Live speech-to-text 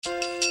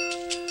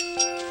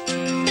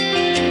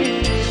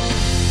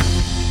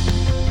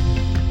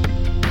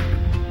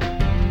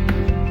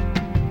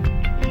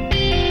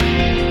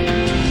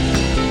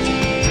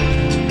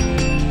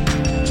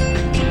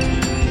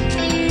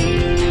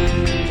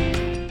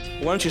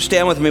Why don't you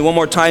stand with me one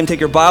more time,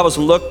 take your Bibles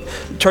and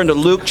turn to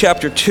Luke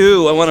chapter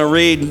 2. I want to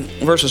read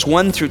verses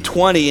 1 through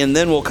 20, and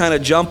then we'll kind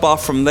of jump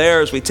off from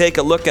there as we take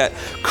a look at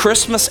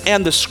Christmas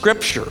and the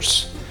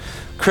Scriptures.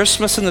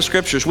 Christmas and the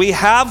Scriptures. We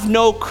have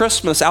no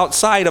Christmas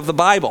outside of the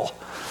Bible.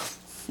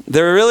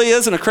 There really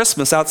isn't a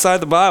Christmas outside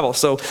the Bible.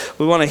 So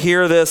we want to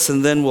hear this,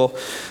 and then we'll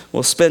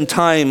spend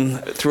time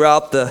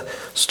throughout the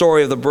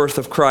story of the birth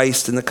of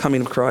Christ and the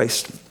coming of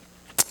Christ.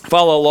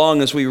 Follow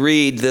along as we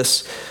read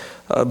this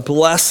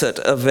blessed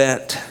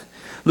event.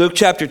 Luke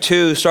chapter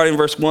 2, starting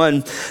verse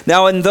 1.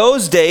 Now in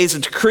those days a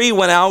decree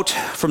went out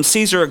from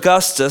Caesar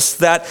Augustus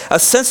that a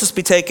census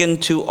be taken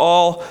to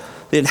all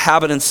the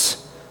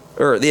inhabitants,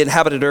 or the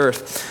inhabited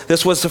earth.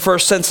 This was the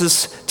first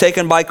census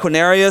taken by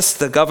Quirinius,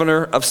 the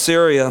governor of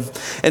Syria.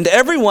 And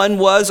everyone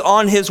was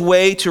on his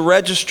way to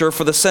register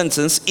for the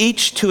census,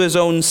 each to his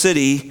own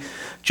city.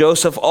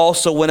 Joseph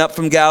also went up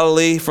from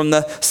Galilee, from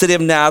the city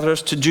of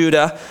Nazareth to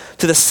Judah,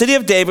 to the city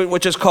of David,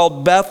 which is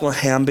called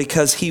Bethlehem,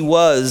 because he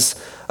was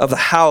of the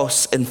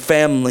house and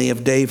family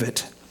of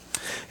David,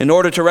 in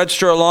order to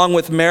register along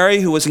with Mary,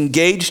 who was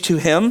engaged to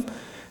him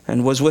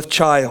and was with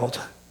child.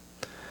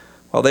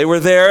 While they were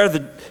there,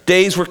 the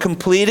days were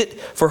completed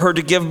for her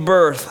to give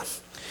birth.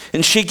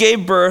 And she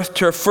gave birth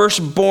to her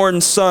firstborn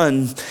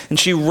son, and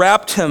she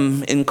wrapped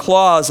him in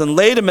cloths and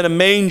laid him in a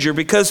manger,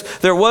 because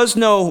there was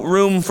no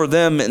room for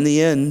them in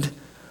the inn.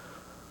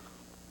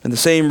 In the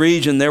same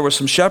region there were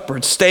some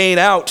shepherds staying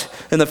out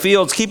in the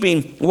fields,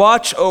 keeping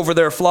watch over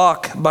their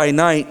flock by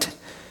night.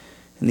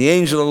 And the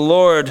angel of the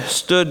Lord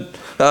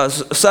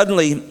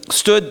suddenly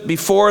stood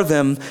before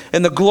them,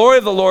 and the glory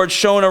of the Lord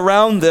shone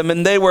around them,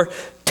 and they were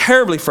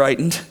terribly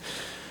frightened.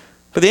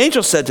 But the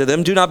angel said to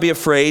them, "Do not be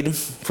afraid,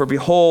 for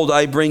behold,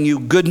 I bring you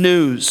good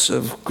news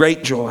of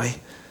great joy,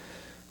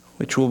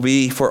 which will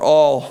be for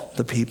all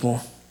the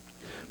people.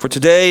 For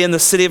today in the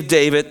city of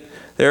David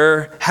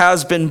there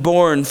has been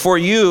born for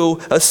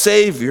you a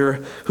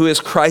Savior, who is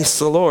Christ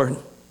the Lord.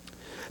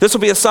 This will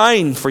be a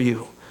sign for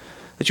you,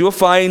 that you will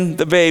find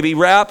the baby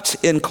wrapped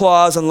in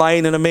cloths and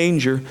lying in a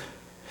manger."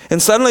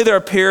 And suddenly there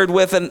appeared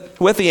with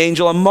the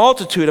angel a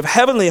multitude of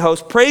heavenly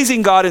hosts,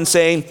 praising God and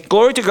saying,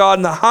 "Glory to God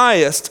in the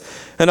highest,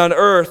 and on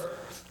earth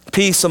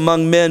peace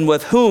among men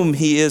with whom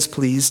he is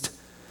pleased."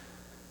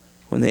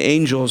 When the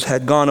angels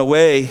had gone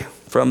away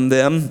from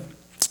them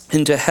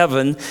into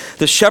heaven,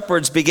 the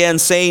shepherds began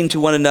saying to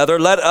one another,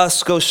 "Let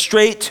us go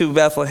straight to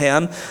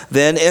Bethlehem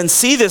then, and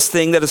see this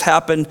thing that has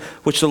happened,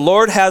 which the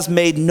Lord has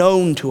made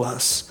known to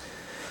us."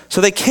 So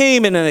they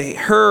came in a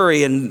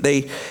hurry, and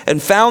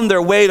found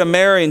their way to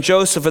Mary and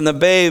Joseph and the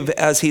babe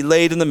as he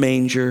laid in the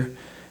manger.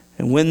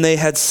 And when they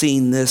had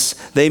seen this,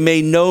 they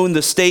made known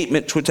the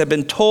statement which had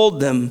been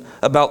told them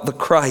about the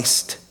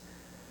Christ.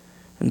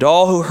 And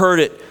all who heard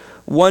it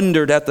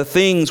wondered at the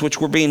things which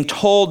were being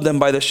told them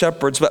by the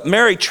shepherds. But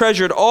Mary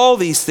treasured all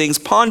these things,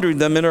 pondering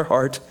them in her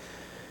heart.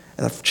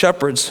 And the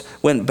shepherds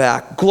went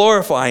back,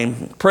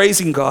 glorifying,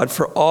 praising God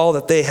for all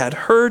that they had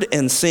heard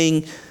and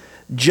seen,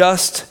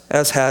 just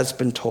as has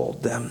been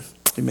told them.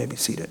 You may be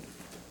seated.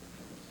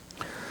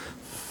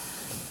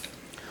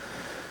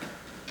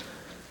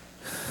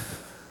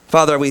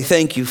 Father, we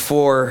thank you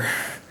for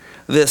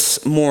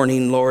this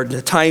morning, Lord,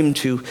 the time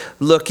to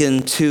look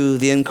into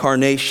the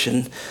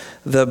incarnation,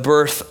 the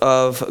birth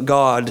of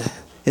God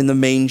in the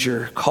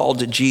manger, called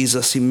to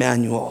Jesus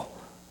Emmanuel.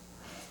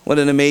 What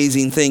an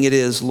amazing thing it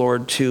is,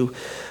 Lord, to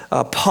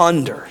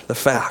ponder the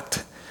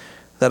fact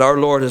that our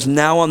Lord is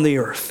now on the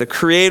earth. The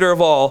creator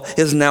of all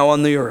is now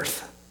on the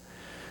earth.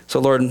 So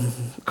Lord,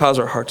 cause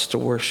our hearts to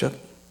worship.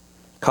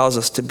 Cause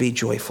us to be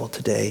joyful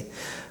today.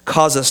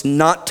 Cause us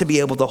not to be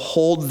able to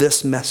hold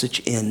this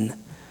message in.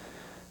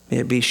 May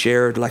it be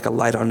shared like a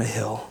light on a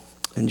hill.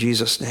 In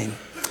Jesus' name,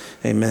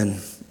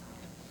 amen.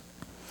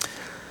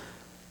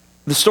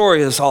 The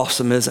story is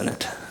awesome, isn't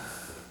it?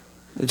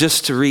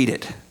 Just to read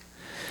it.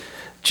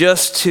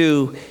 Just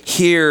to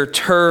hear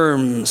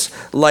terms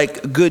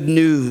like good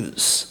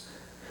news,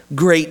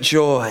 great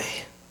joy,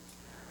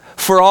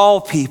 for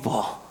all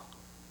people.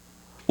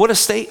 What a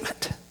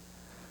statement.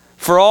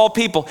 For all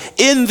people.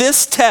 In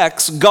this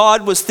text,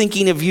 God was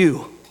thinking of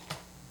you.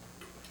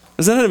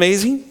 Isn't that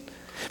amazing?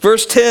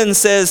 Verse 10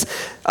 says,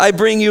 "I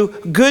bring you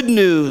good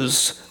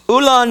news."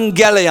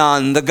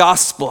 Euangelion, the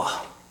gospel,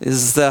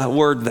 is the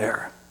word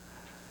there.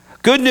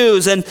 Good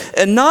news, and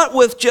not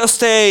with just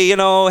hey,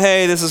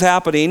 this is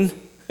happening.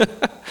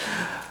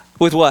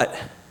 With what?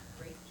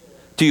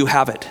 Do you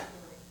have it?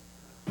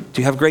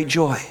 Do you have great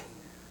joy?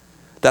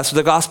 That's what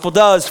the gospel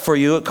does for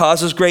you. It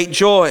causes great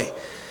joy.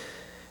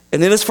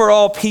 And it is for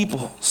all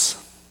peoples.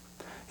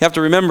 You have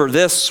to remember,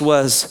 this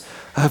was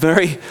a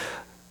very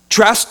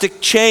drastic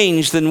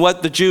change than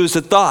what the Jews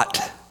had thought.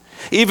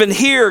 Even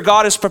here,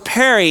 God is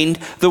preparing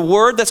the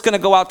word that's going to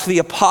go out to the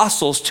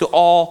apostles to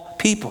all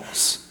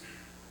peoples.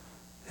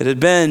 It had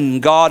been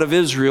God of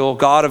Israel,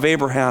 God of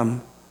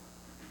Abraham.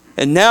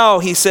 And now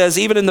he says,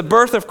 even in the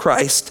birth of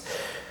Christ,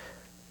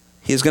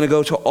 he is going to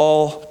go to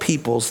all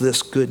peoples,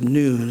 this good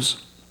news.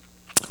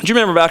 Do you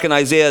remember back in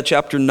Isaiah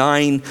chapter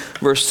 9,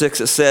 verse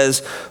 6, it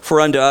says, "For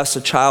unto us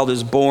a child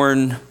is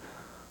born,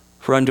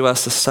 For unto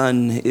us the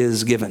Son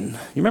is given.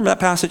 You remember that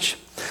passage?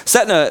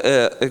 Set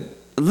in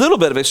a little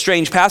bit of a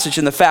strange passage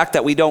in the fact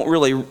that we don't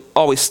really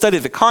always study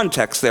the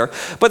context there.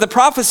 But the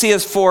prophecy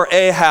is for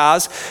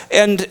Ahaz,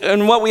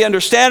 and what we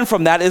understand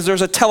from that is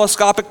there's a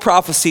telescopic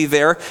prophecy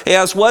there.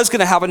 Ahaz was going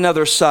to have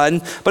another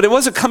son, but it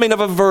wasn't coming of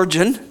a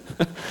virgin.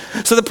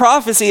 So the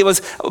prophecy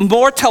was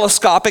more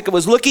telescopic. It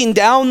was looking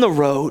down the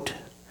road.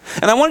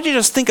 And I want you to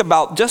just think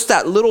about just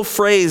that little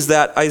phrase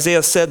that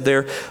Isaiah said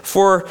there.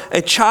 For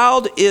a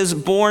child is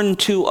born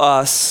to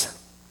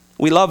us.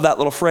 We love that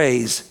little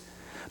phrase.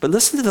 But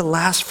listen to the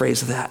last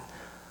phrase of that.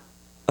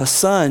 A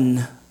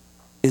son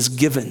is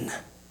given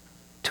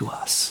to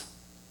us.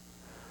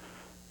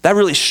 That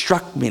really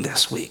struck me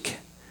this week.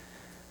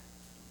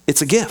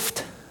 It's a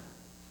gift.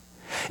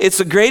 It's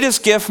the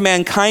greatest gift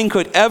mankind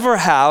could ever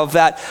have,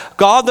 that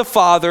God the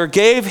Father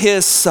gave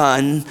his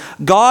Son,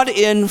 God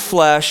in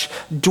flesh,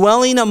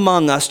 dwelling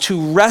among us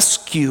to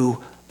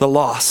rescue the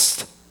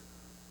lost.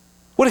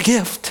 What a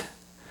gift.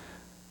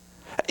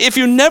 If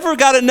you never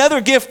got another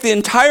gift the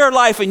entire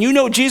life and you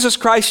know Jesus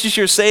Christ is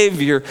your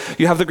Savior,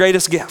 you have the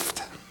greatest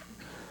gift.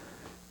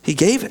 He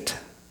gave it.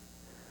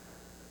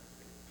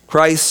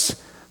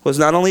 Christ was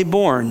not only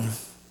born,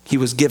 he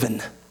was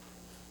given.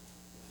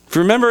 If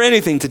you remember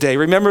anything today,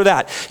 remember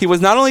that. He was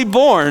not only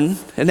born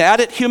and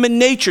added human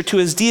nature to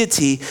his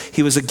deity,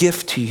 he was a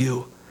gift to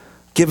you,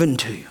 given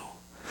to you.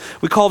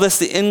 We call this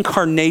the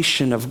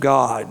incarnation of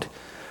God.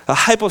 A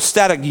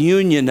hypostatic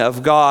union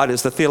of God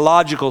is the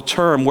theological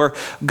term, where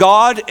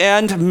God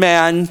and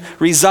man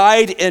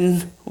reside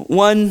in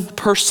one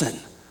person.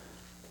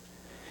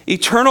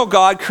 Eternal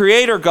God,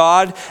 creator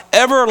God,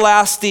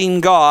 everlasting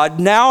God,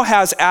 now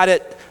has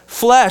added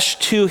flesh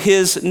to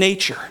his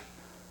nature.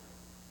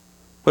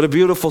 What a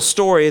beautiful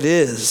story it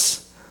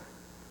is.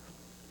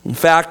 In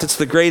fact, it's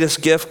the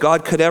greatest gift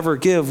God could ever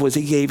give, was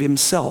he gave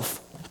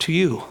himself to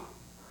you.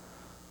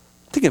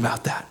 Think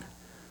about that.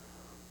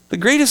 The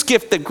greatest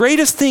gift, the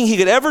greatest thing he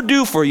could ever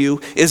do for you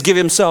is give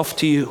himself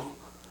to you.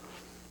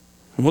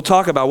 And we'll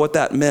talk about what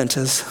that meant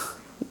as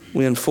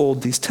we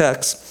unfold these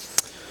texts.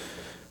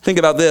 Think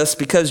about this.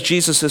 Because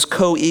Jesus is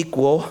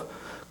co-equal,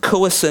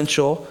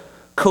 co-essential,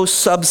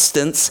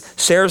 co-substance,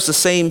 shares the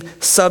same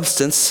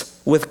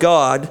substance with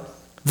God,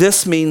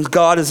 this means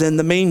God is in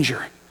the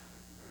manger.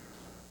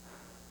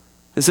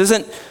 This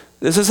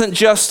isn't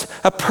just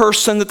a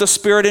person that the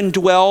Spirit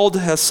indwelled,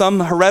 as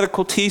some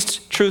heretical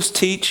truths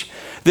teach.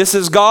 This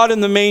is God in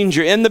the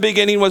manger. In the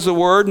beginning was the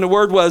Word, and the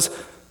Word was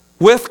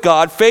with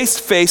God, face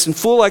to face, in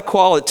full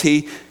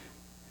equality,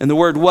 and the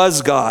Word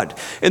was God.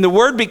 And the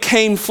Word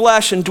became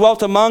flesh and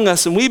dwelt among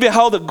us, and we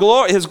beheld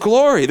his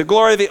glory, the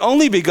glory of the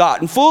only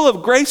begotten, full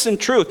of grace and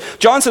truth.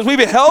 John says we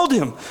beheld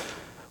him.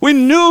 We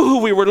knew who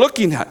we were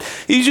looking at.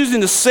 He's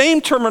using the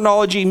same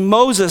terminology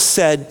Moses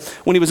said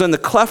when he was in the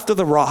cleft of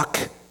the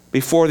rock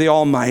before the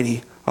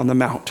Almighty on the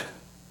mount.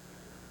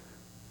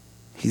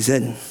 He's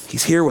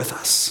here with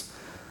us.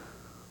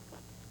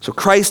 So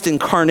Christ's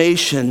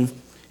incarnation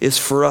is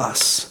for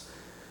us.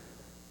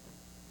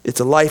 It's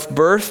a life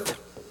birthed,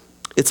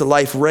 it's a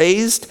life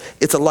raised,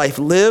 it's a life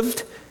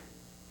lived,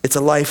 it's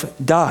a life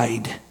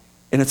died,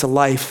 and it's a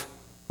life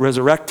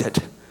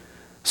resurrected.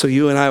 So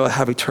you and I will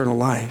have eternal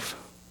life.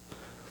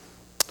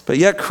 But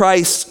yet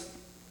Christ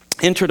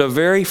entered a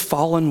very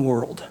fallen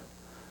world.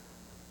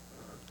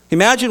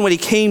 Imagine what he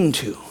came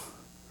to.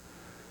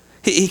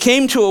 He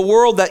came to a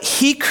world that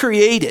he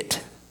created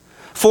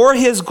for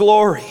his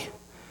glory,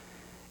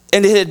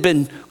 and it had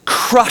been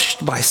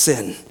crushed by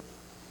sin.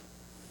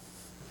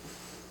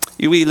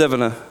 We live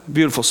in a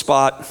beautiful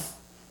spot.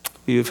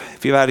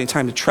 If you've had any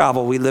time to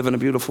travel, we live in a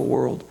beautiful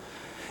world.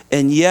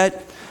 And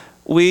yet,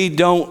 we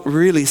don't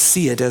really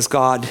see it as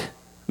God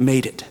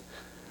made it.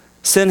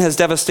 Sin has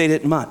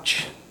devastated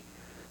much.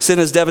 Sin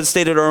has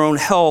devastated our own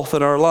health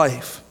and our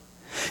life.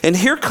 And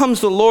here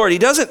comes the Lord. He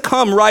doesn't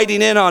come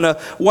riding in on a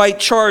white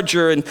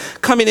charger and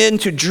coming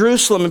into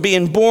Jerusalem and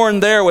being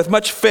born there with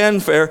much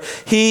fanfare.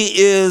 He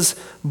is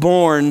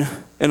born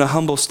in a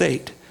humble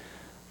state.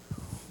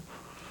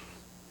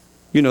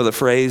 You know the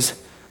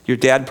phrase. Your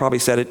dad probably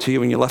said it to you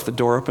when you left the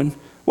door open.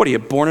 What, are you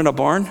born in a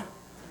barn?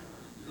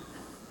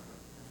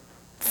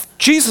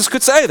 Jesus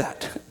could say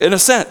that, in a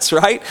sense,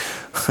 right?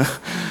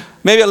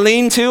 Maybe a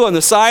lean-to on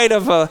the side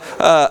of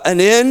an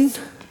inn.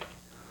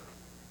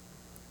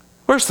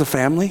 Where's the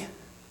family?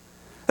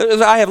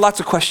 I have lots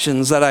of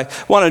questions that I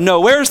want to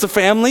know. Where's the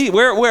family?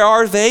 Where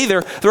are they?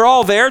 They're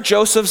all there.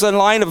 Joseph's in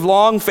line of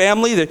long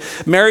family.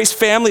 Mary's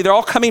family. They're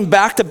all coming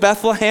back to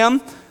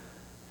Bethlehem.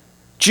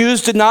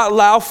 Jews did not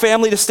allow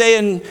family to stay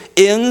in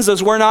inns.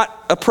 Those were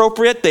not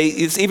appropriate.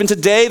 Even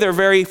today, they're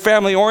very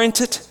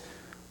family-oriented.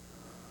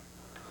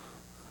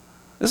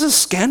 This is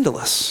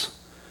scandalous.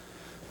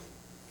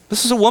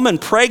 This is a woman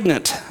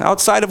pregnant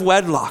outside of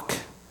wedlock.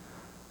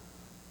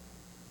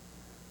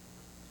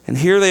 And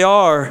here they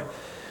are,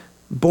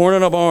 born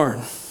in a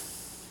barn,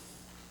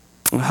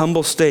 in a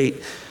humble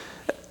state.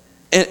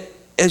 And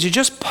as you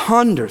just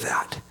ponder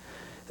that,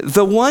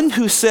 The one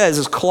who says,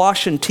 as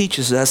Colossians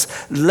teaches us,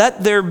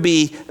 let there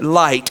be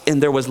light,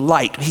 and there was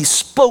light. He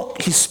spoke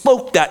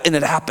that and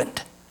it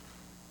happened,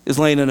 is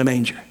laying in a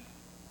manger.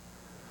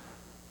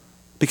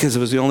 Because it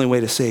was the only way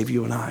to save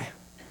you and I.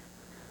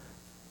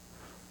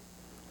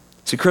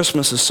 See,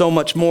 Christmas is so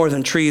much more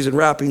than trees and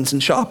wrappings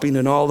and shopping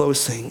and all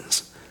those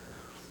things.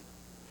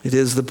 It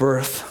is the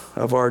birth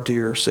of our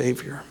dear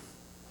Savior.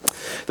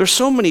 There's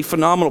so many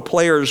phenomenal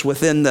players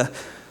within the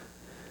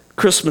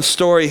Christmas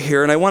story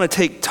here, and I want to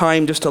take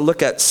time just to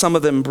look at some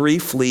of them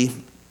briefly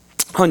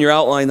on your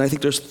outline. I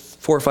think there's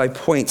 4 or 5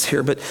 points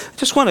here, but I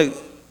just want to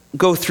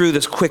go through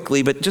this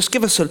quickly, but just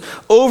give us an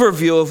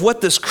overview of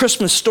what this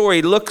Christmas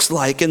story looks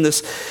like in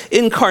this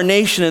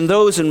incarnation and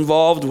those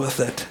involved with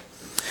it.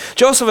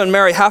 Joseph and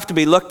Mary have to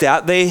be looked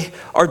at. They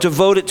are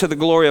devoted to the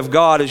glory of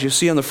God, as you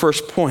see on the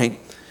first point.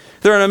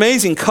 They're an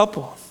amazing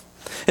couple.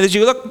 And as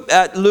you look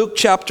at Luke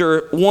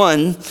chapter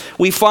 1,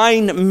 we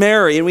find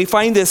Mary, and we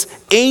find this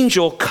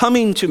angel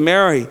coming to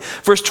Mary.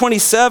 Verse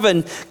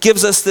 27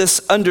 gives us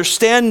this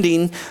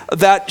understanding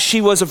that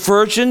she was a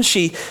virgin.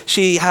 She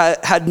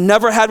had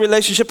never had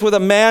relationship with a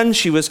man.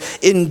 She was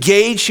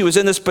engaged. She was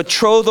in this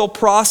betrothal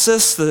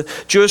process. The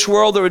Jewish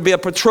world, there would be a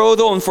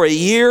betrothal, and for a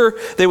year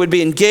they would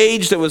be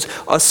engaged. There was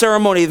a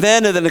ceremony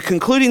then, and then a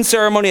concluding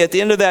ceremony at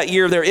the end of that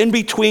year. They're in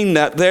between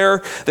that.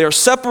 They're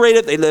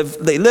separated.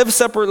 They live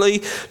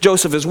separately.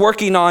 Joseph is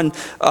working on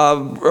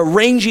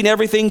arranging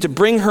everything to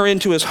bring her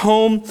into his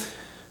home.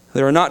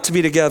 They are not to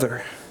be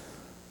together.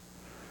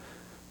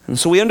 And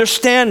so we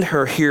understand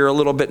her here a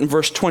little bit in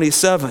verse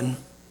 27.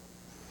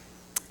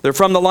 They're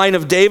from the line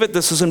of David.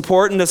 This is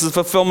important. This is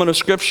fulfillment of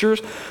scriptures.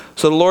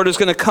 So the Lord is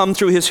going to come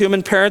through his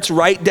human parents,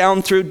 right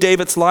down through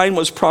David's line,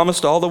 was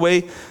promised all the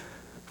way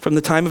from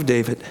the time of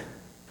David.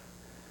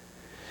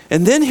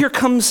 And then here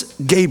comes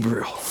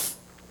Gabriel.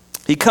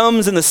 He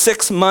comes in the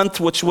 6th month,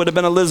 which would have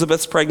been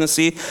Elizabeth's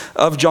pregnancy,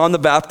 of John the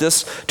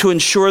Baptist, to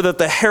ensure that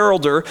the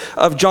heralder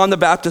of John the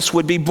Baptist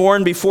would be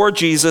born before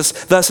Jesus.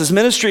 Thus his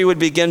ministry would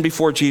begin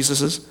before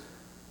Jesus's.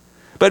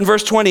 But in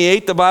verse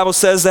 28, the Bible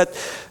says that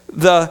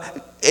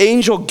the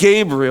angel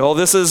Gabriel,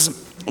 this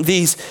is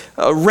these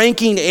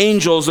ranking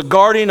angels, the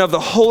guardian of the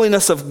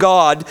holiness of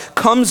God,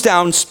 comes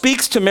down,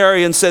 speaks to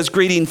Mary, and says,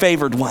 "Greeting,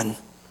 favored one."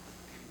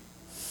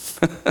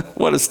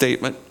 What a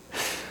statement.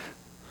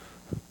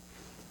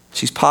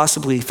 She's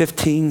possibly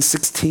 15,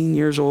 16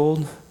 years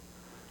old.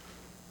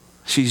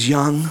 She's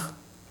young.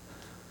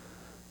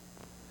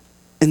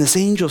 And this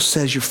angel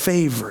says, "You're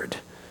favored."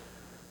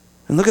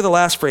 And look at the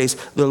last phrase,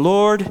 "The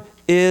Lord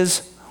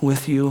is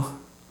with you."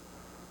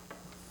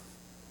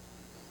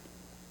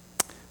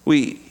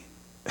 We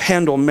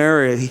handle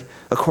Mary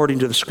according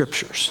to the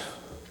scriptures.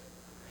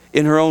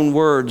 In her own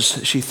words,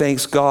 she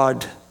thanks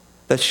God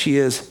that he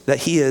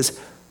is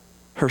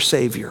her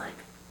Savior.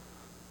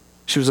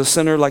 She was a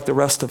sinner like the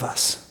rest of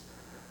us.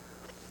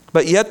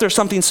 But yet there's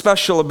something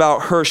special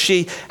about her.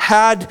 She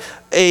had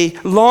a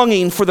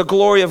longing for the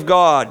glory of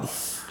God.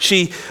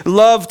 She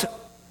loved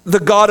the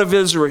God of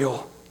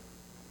Israel.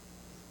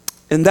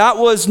 And that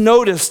was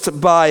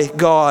noticed by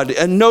God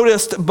and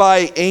noticed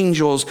by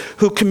angels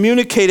who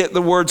communicated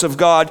the words of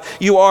God.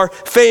 You are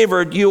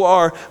favored, you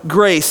are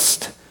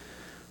graced.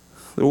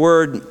 The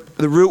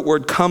root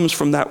word comes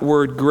from that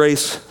word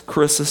grace,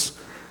 Christus.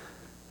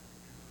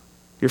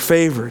 You're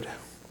favored.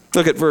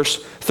 Look at verse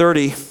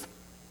 30.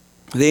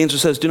 The angel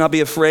says, "Do not be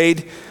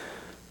afraid,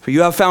 for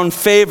you have found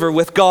favor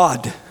with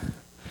God."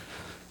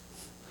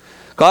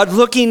 God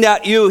looking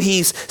at you,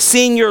 he's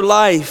seeing your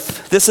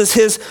life. This is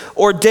his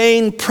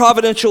ordained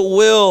providential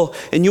will,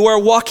 and you are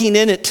walking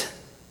in it.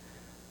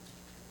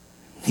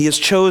 He has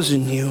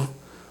chosen you.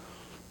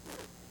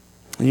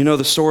 And you know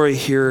the story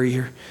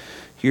here.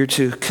 You're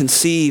to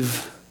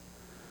conceive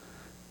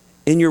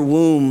in your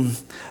womb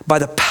by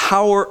the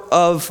power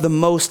of the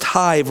Most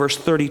High, verse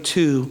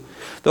 32.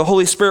 The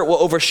Holy Spirit will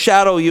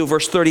overshadow you,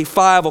 verse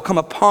 35, will come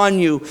upon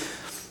you.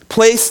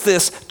 Place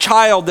this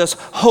child, this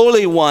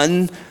Holy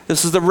One,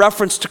 this is the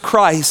reference to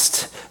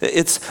Christ.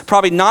 It's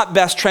probably not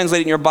best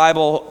translated in your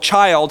Bible,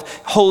 child.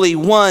 Holy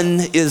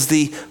One is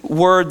the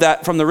word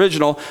that from the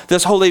original.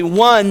 This Holy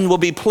One will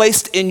be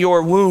placed in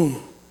your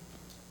womb.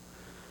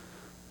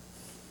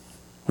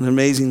 An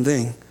amazing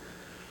thing.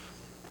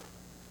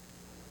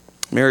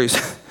 Mary's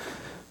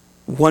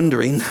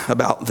wondering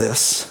about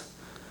this.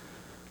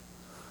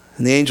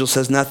 And the angel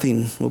says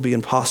nothing will be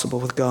impossible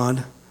with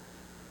God.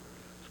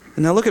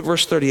 And now look at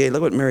verse 38.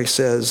 Look what Mary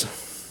says.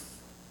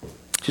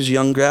 She's a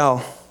young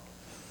gal,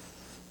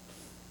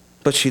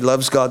 but she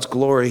loves God's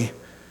glory.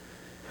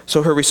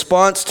 So her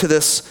response to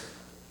this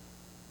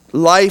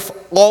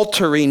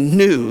life-altering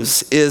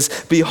news is,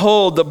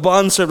 "Behold, the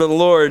bondservant of the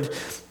Lord,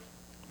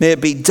 may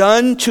it be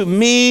done to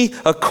me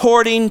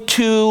according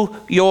to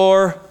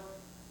your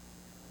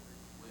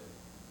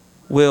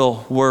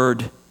will,"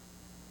 word.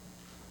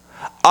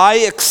 I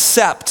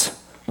accept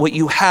what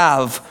you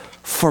have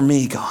for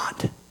me,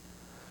 God.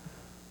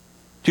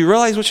 Do you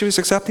realize what she was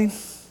accepting?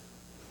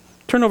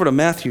 Turn over to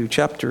Matthew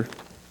chapter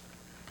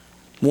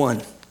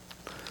 1.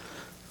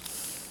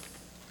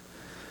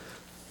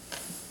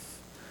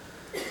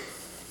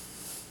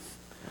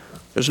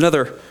 There's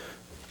another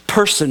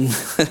person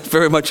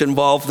very much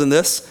involved in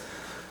this,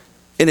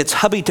 and it's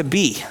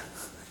hubby-to-be.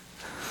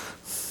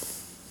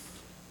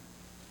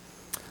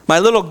 My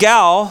little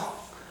gal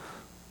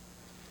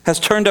has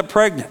turned up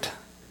pregnant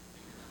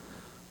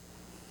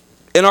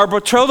in our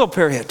betrothal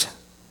period.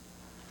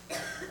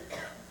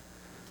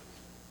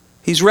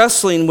 He's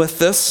wrestling with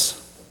this.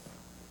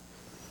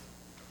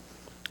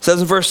 It says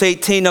in verse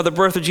 18, now the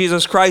birth of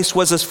Jesus Christ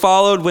was as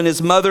followed when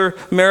his mother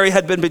Mary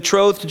had been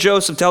betrothed to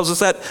Joseph. Tells us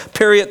that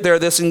period there,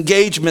 this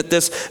engagement,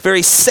 this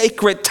very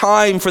sacred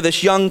time for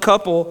this young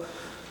couple.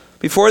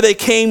 Before they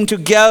came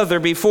together,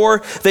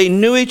 before they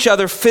knew each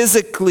other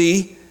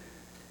physically,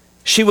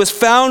 she was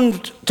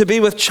found to be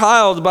with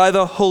child by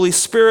the Holy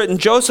Spirit. And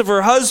Joseph,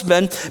 her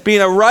husband,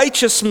 being a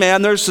righteous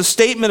man, there's a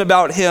statement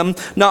about him,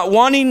 not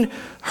wanting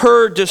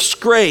her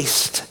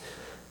disgraced,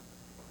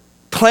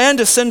 planned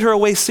to send her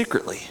away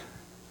secretly.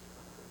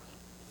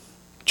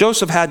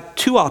 Joseph had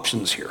two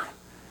options here.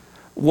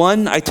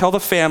 One, I tell the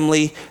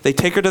family, they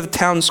take her to the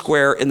town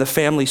square and the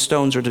family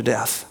stones her to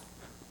death.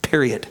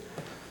 Period.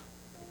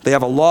 They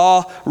have a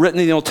law written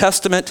in the Old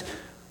Testament.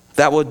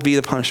 That would be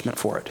the punishment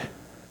for it.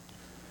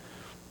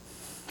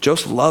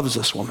 Joseph loves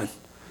this woman.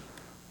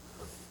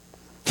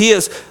 He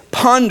is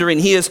pondering,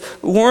 he is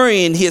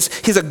worrying,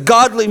 he's a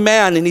godly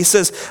man, and he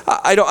says,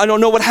 I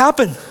don't know what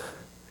happened.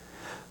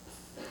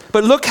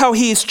 But look how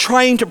he's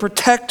trying to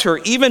protect her,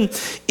 even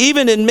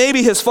in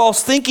maybe his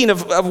false thinking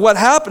of what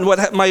happened.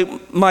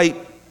 My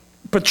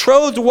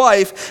betrothed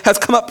wife has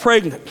come up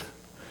pregnant.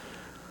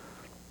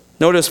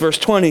 Notice verse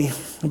 20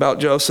 about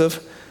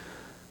Joseph.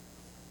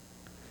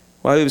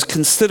 While he was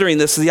considering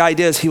this, the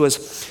idea is he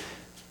was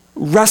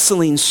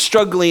wrestling,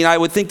 struggling. I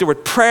would think there were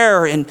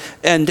prayer and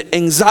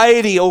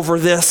anxiety over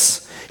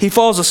this. He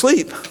falls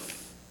asleep.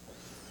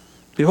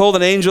 Behold,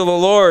 an angel of the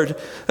Lord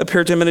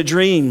appeared to him in a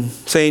dream,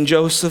 saying,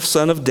 Joseph,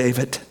 son of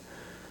David,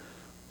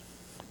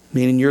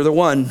 meaning you're the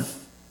one.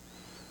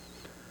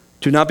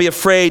 Do not be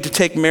afraid to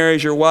take Mary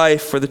as your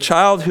wife, for the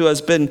child who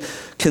has been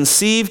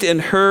conceived in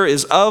her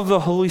is of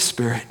the Holy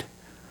Spirit.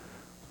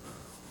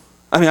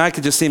 I mean, I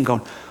could just see him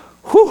going,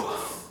 whew.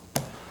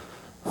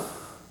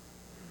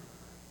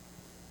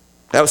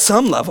 That was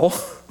some level.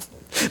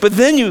 But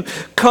then you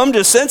come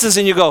to senses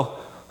and you go,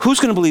 who's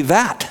going to believe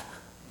that?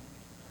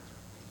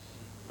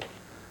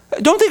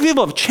 Don't think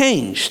people have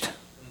changed.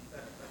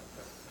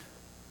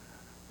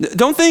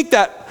 Don't think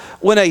that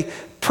when a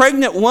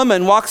pregnant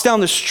woman walks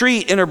down the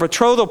street in her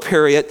betrothal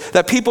period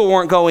that people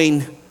weren't going,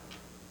 do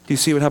you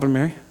see what happened to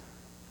Mary?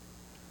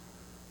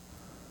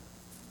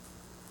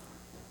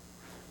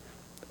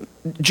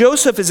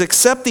 Joseph is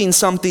accepting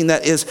something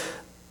that is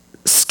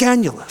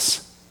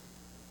scandalous.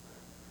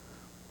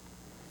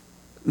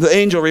 The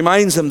angel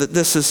reminds him that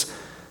this is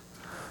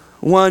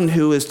one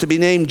who is to be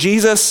named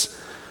Jesus.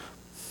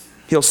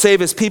 He'll save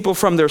his people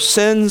from their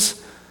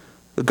sins.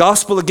 The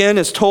gospel again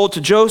is told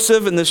to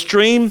Joseph in this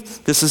dream.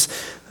 This is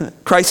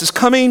Christ is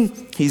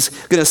coming. He's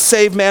going to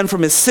save man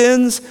from his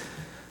sins.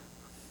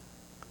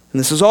 And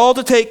this is all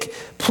to take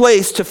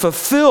place to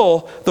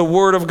fulfill the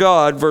word of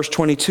God, verse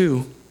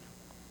 22.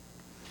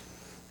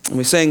 And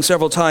we sang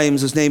several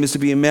times, his name is to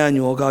be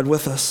Emmanuel, God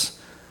with us.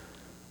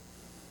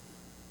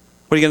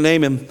 What are you going to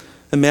name him?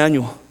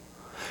 Emmanuel.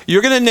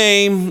 You're going to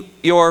name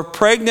your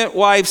pregnant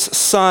wife's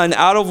son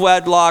out of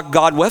wedlock,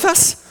 God with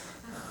us?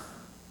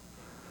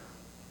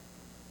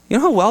 You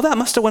know how well that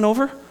must have went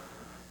over?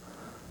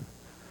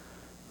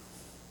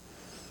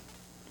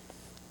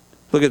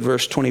 Look at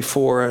verse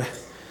 24.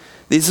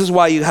 This is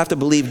why you have to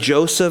believe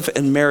Joseph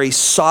and Mary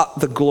sought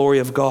the glory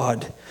of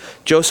God.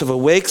 Joseph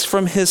awakes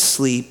from his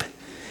sleep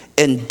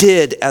and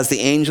did as the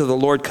angel of the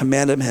Lord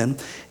commanded him,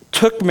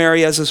 took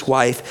Mary as his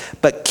wife,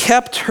 but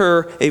kept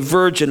her a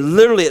virgin.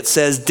 Literally it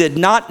says, did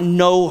not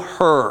know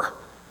her.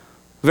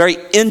 Very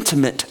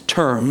intimate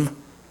term.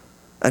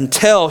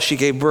 Until she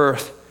gave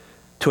birth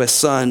to a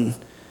son,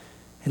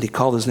 and he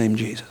called his name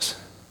Jesus.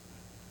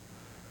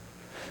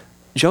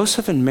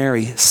 Joseph and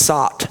Mary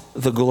sought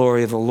the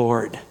glory of the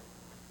Lord.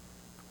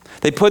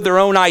 They put their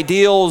own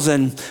ideals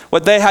and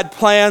what they had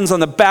plans on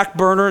the back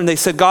burner, and they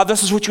said, God,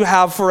 this is what you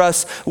have for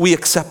us. We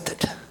accept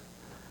it.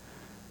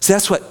 See,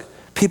 that's what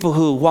people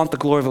who want the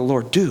glory of the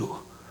Lord do.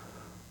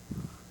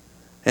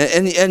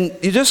 And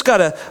you just got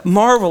to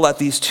marvel at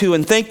these two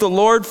and thank the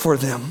Lord for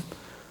them.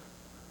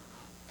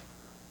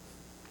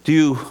 Do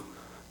you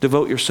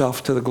devote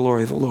yourself to the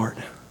glory of the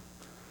Lord?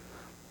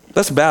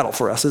 That's a battle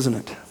for us, isn't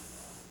it?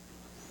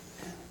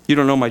 You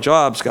don't know my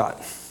job,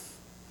 Scott.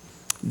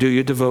 Do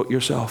you devote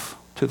yourself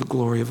to the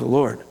glory of the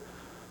Lord?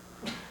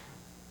 Do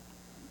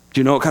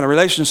you know what kind of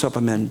relationship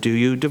I'm in? Do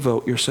you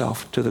devote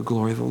yourself to the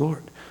glory of the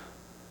Lord?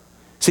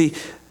 See,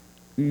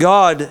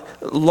 God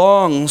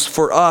longs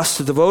for us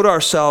to devote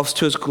ourselves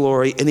to his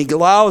glory, and he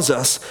allows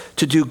us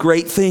to do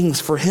great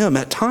things for him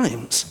at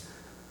times.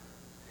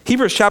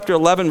 Hebrews chapter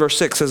 11 verse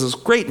 6 says this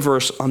great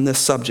verse on this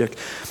subject.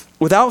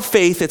 Without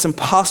faith, it's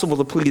impossible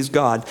to please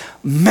God.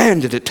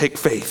 Man, did it take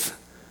faith.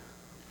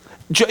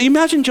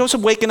 Imagine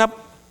Joseph waking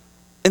up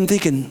and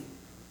thinking,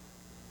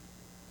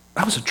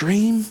 that was a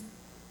dream.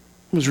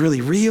 It was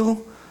really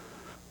real.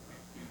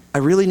 I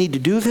really need to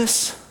do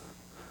this?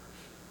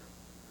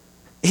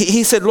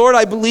 He said, Lord,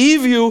 I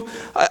believe you.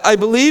 I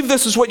believe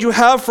this is what you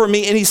have for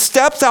me. And he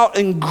steps out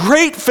in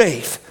great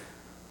faith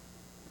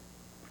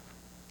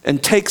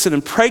and takes an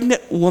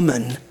impregnant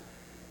woman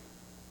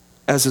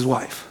as his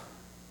wife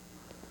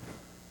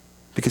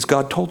because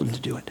God told him to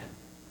do it.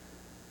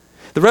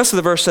 The rest of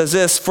the verse says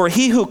this, for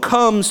he who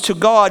comes to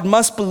God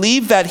must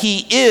believe that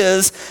he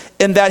is,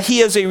 and that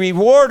he is a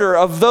rewarder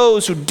of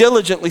those who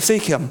diligently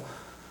seek him.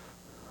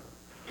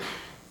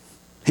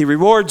 He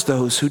rewards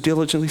those who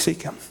diligently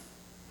seek him.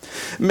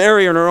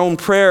 Mary, in her own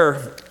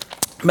prayer,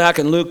 back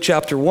in Luke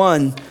chapter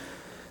 1,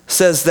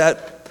 says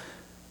that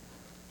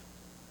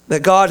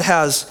God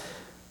has,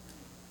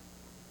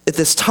 at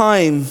this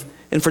time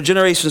and for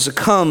generations to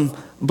come,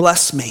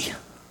 blessed me.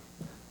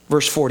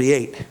 Verse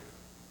 48.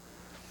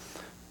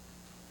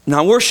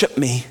 Now worship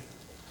me,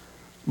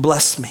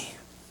 bless me.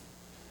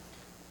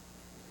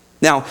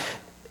 Now,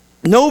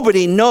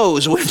 nobody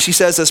knows when she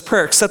says this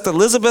prayer except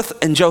Elizabeth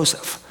and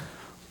Joseph.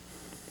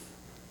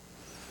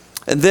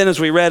 And then as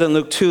we read in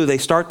Luke 2, they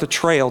start the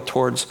trail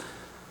towards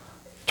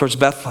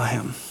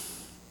Bethlehem.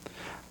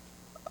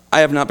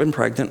 I have not been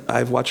pregnant.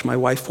 I've watched my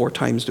wife 4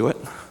 times do it.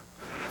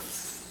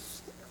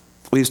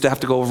 We used to have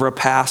to go over a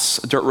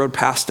dirt road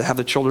pass to have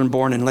the children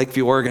born in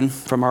Lakeview, Oregon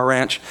from our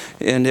ranch.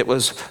 And it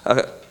was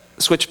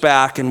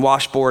switchback and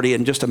washboardy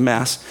and just a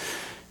mess.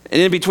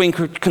 And in between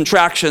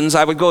contractions,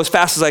 I would go as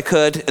fast as I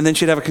could, and then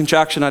she'd have a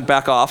contraction, I'd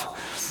back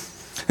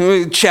off. And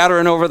we'd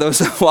chattering over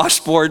those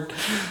washboard.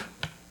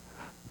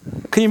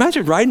 Can you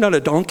imagine riding on a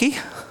donkey?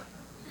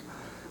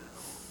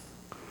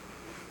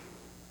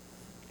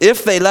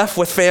 If they left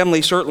with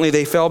family, certainly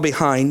they fell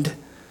behind.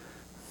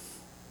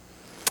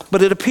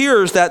 But it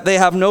appears that they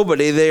have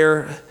nobody.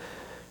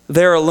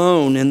 They're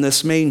alone in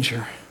this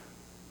manger.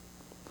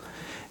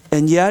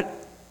 And yet,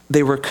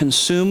 they were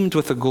consumed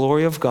with the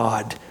glory of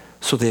God,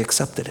 so they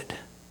accepted it.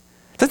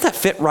 Doesn't that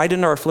fit right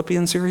into our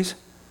Philippians series?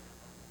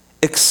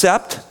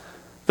 Accept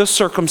the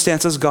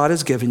circumstances God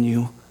has given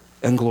you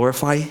and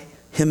glorify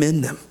him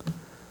in them.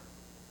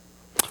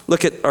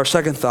 Look at our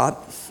second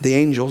thought, the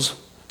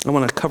angels. I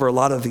want to cover a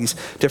lot of these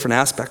different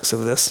aspects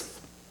of this.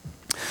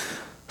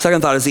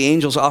 Second thought is the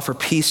angels offer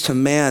peace to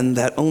man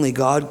that only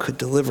God could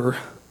deliver.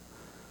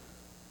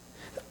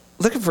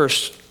 Look at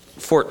verse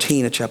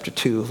 14 of chapter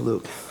 2 of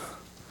Luke.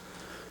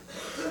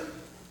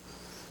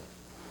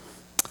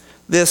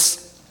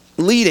 This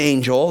lead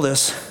angel,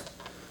 this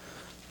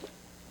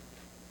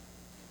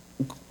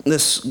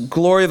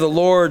glory of the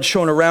Lord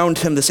shown around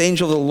him, this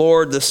angel of the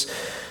Lord, this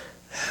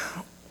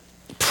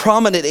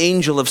prominent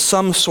angel of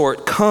some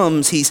sort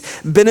comes. He's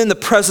been in the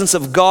presence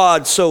of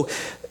God, so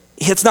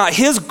it's not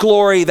his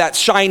glory that's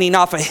shining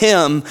off of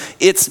him.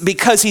 It's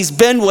because he's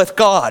been with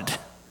God.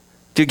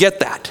 Do you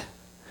get that?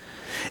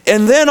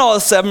 And then all of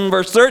a sudden,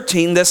 verse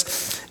 13,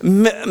 this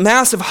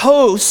massive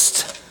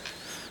host,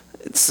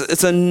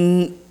 it's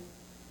a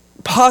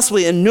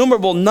possibly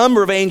innumerable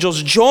number of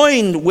angels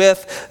joined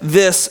with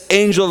this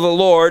angel of the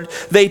Lord.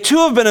 They too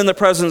have been in the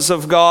presence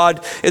of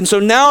God. And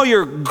so now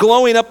you're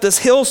glowing up this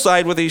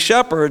hillside with these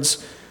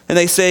shepherds. And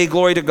they say,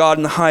 glory to God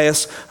in the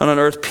highest, and on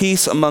earth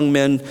peace among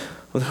men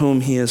with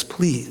whom he is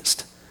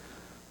pleased.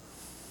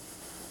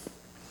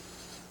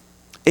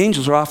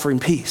 Angels are offering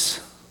peace.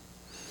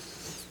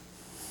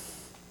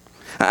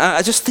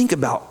 I just think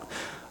about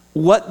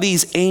what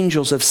these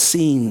angels have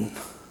seen.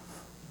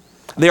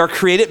 They are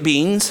created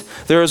beings.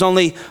 There is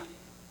only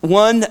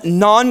one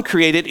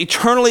non-created,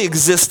 eternally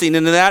existing,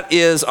 and that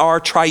is our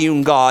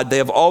triune God. They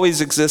have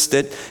always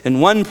existed in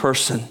one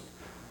person,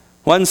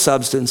 one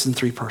substance, in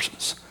 3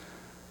 persons.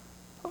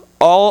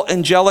 All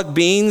angelic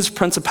beings,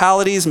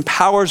 principalities, and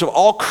powers are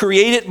all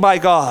created by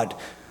God.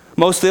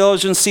 Most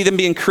theologians see them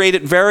being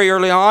created very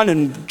early on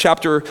in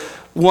chapter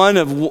 1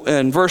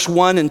 and verse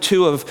 1 and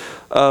 2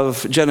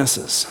 of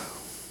Genesis.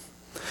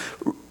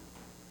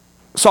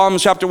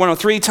 Psalms chapter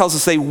 103 tells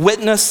us they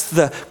witnessed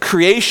the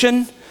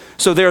creation.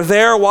 So they're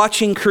there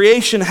watching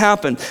creation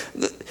happen.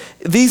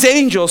 These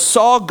angels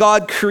saw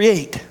God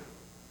create.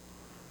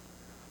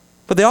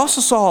 But they also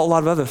saw a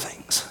lot of other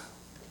things.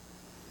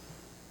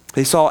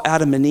 They saw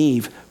Adam and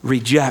Eve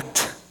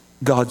reject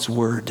God's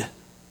word.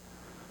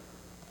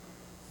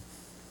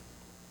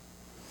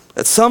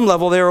 At some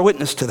level, they were a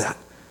witness to that.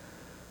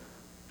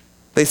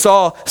 They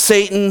saw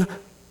Satan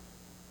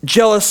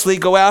jealously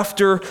go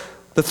after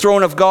the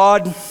throne of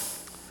God,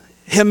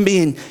 him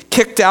being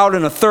kicked out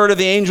and 1/3 of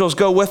the angels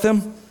go with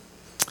him.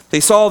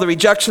 They saw the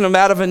rejection of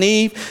Adam and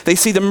Eve. They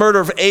see the murder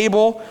of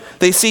Abel.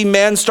 They see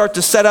men start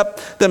to set up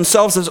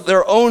themselves as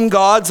their own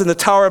gods in the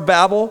Tower of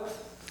Babel.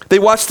 They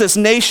watch this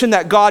nation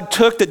that God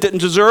took that didn't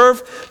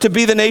deserve to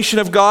be the nation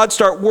of God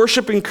start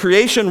worshiping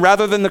creation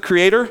rather than the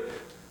Creator.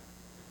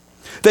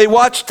 They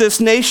watched this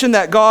nation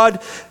that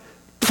God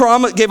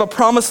gave a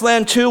promised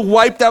land to,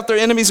 wiped out their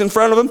enemies in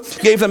front of them,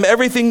 gave them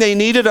everything they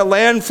needed, a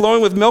land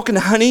flowing with milk and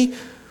honey,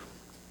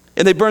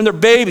 and they burned their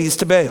babies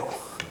to Baal.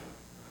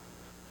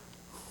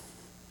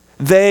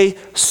 They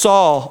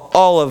saw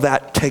all of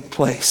that take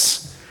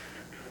place.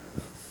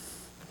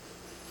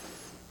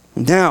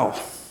 Now,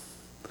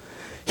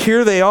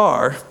 Here they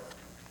are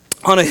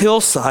on a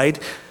hillside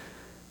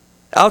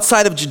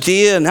outside of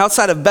Judea and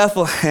outside of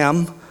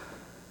Bethlehem,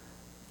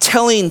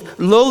 telling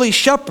lowly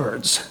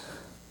shepherds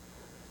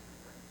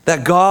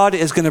that God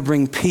is going to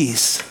bring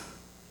peace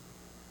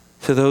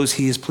to those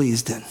he is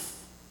pleased in.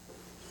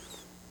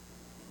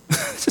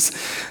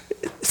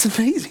 It's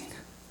amazing.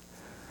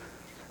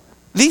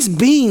 These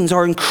beings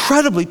are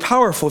incredibly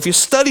powerful. If you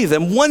study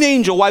them, one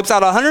angel wipes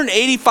out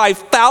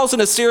 185,000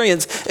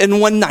 Assyrians in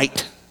one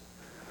night.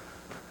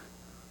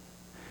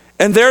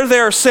 And they're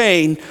there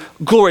saying,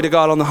 glory to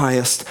God on the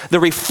highest. They're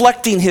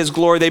reflecting his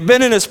glory. They've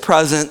been in his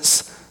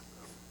presence.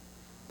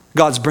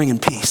 God's bringing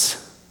peace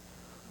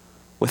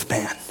with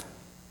man.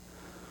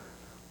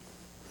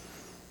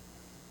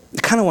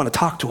 I kind of want to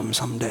talk to him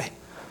someday.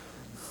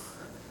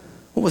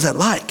 What was that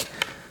like?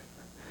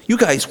 You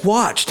guys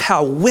watched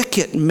how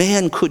wicked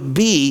man could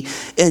be,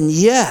 and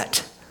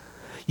yet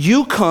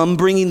you come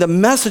bringing the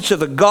message of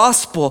the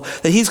gospel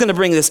that he's going to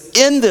bring this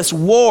in this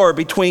war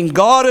between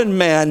God and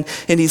man,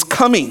 and he's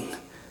coming.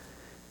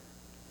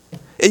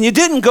 And you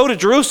didn't go to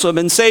Jerusalem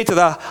and say to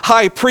the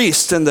high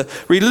priest and the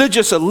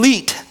religious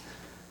elite.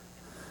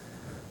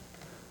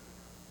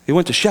 You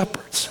went to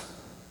shepherds.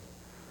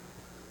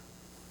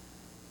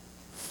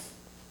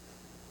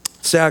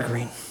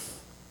 Staggering.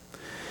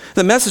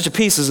 The message of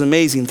peace is an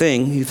amazing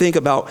thing. You think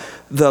about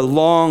the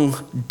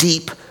long,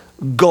 deep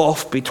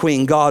gulf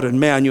between God and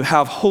man. You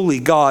have holy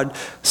God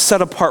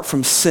set apart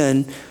from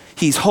sin.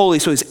 He's holy,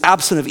 so he's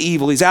absent of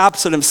evil. He's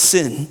absent of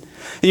sin.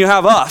 And you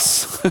have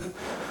us.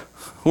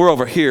 We're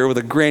over here with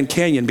a Grand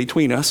Canyon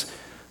between us.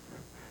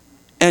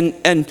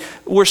 And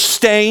we're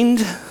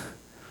stained.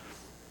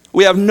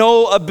 We have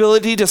no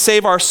ability to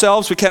save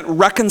ourselves. We can't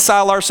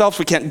reconcile ourselves.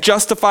 We can't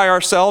justify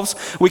ourselves.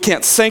 We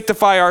can't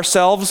sanctify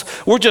ourselves.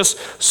 We're just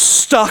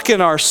stuck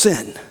in our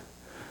sin.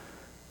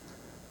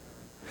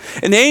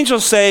 And the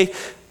angels say,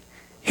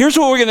 here's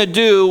what we're going to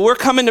do. We're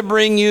coming to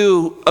bring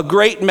you a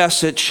great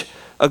message,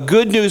 a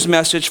good news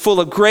message full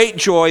of great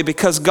joy,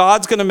 because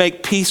God's going to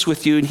make peace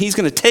with you, and he's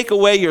going to take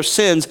away your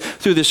sins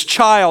through this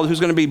child who's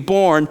going to be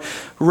born,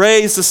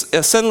 raise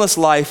a sinless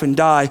life, and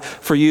die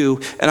for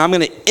you. And I'm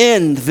going to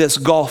end this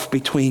gulf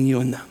between you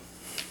and them.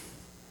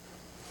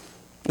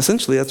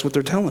 Essentially, that's what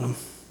they're telling them.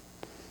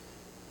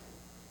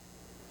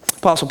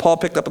 Apostle Paul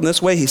picked up in this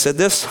way. He said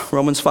this,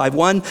 Romans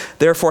 5:1,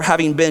 therefore,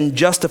 having been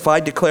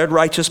justified, declared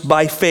righteous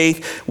by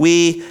faith,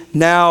 we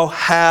now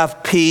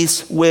have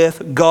peace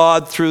with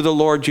God through the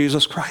Lord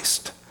Jesus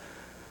Christ.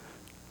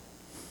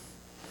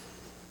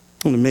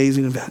 An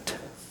amazing event.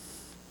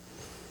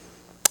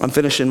 I'm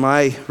finishing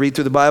my read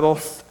through the Bible.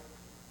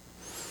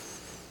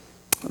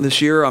 This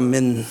year I'm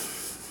in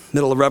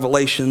middle of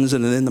Revelations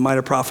and in the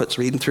Minor Prophets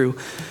reading through.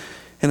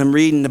 And I'm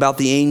reading about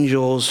the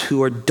angels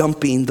who are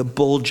dumping the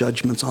bowl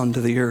judgments onto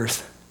the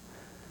earth.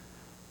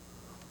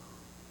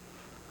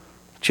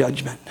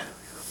 Judgment.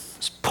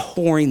 Just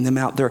pouring them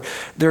out.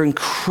 They're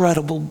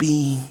incredible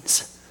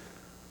beings.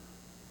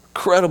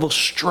 Incredible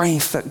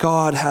strength that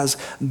God has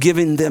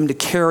given them to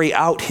carry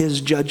out his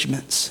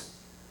judgments.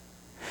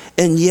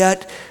 And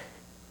yet,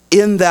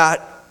 in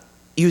that,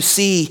 you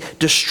see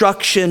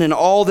destruction, and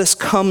all this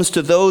comes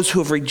to those who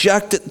have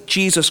rejected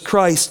Jesus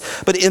Christ.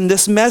 But in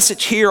this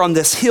message here on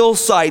this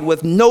hillside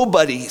with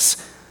nobodies,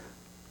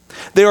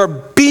 they are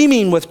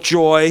beaming with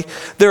joy.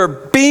 They're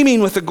beaming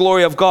with the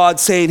glory of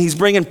God, saying he's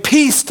bringing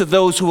peace to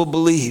those who will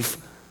believe.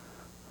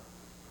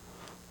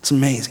 It's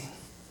amazing.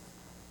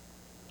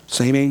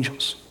 Same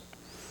angels.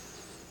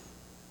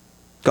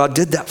 God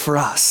did that for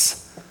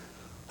us.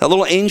 That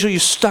little angel you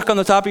stuck on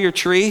the top of your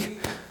tree,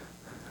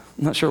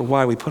 I'm not sure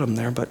why we put them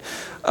there, but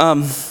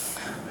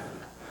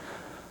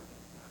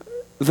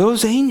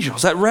those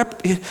angels,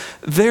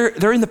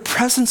 they're in the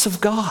presence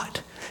of God,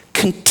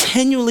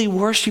 continually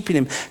worshiping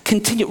him.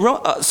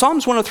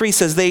 Psalms 103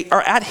 says they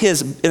are at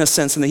his, in a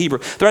sense in the Hebrew,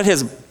 they're at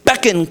his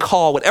beck and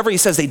call. Whatever he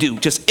says, they do,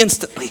 just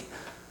instantly.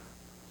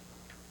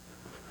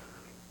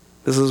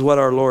 This is what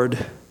our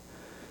Lord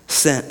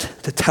sent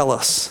to tell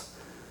us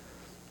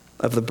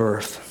of the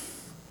birth.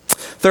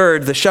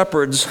 Third, the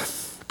shepherds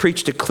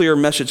preached a clear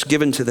message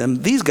given to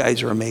them. These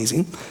guys are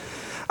amazing.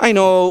 I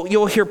know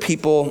you'll hear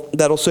people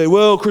that'll say,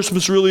 well,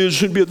 Christmas really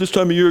shouldn't be at this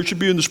time of year. It should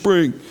be in the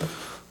spring.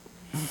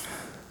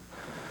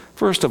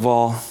 First of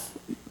all,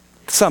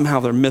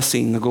 somehow they're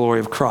missing the glory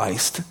of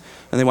Christ,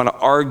 and they want to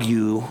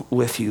argue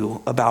with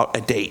you about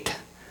a date.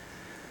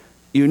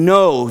 You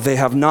know they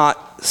have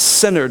not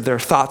centered their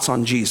thoughts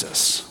on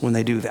Jesus when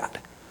they do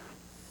that.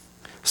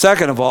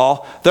 Second of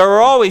all, there are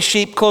always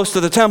sheep close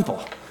to the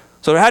temple.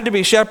 So there had to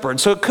be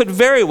shepherds. So it could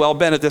very well have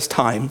been at this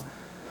time.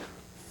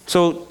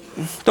 So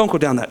don't go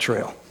down that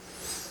trail.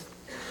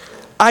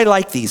 I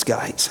like these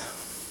guys.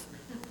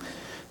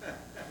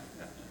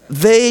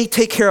 They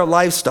take care of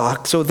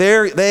livestock, so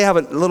they have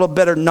a little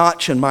better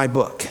notch in my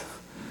book.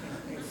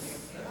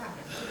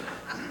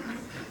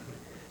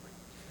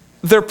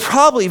 They're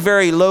probably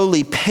very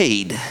lowly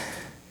paid.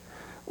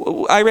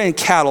 I ran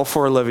cattle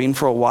for a living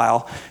for a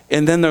while,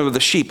 and then there were the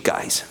sheep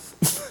guys.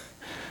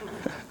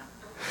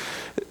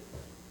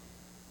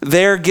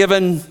 They're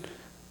given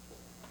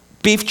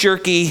beef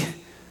jerky,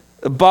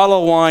 a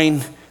bottle of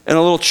wine, and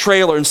a little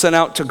trailer and sent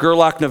out to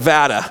Gerlach,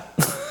 Nevada.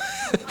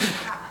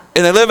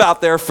 And they live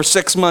out there for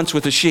 6 months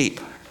with the sheep.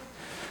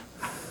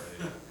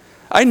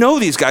 I know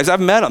these guys.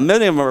 I've met them.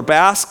 Many of them are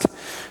Basque.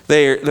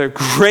 They're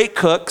great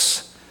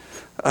cooks.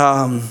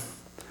 But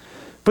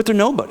they're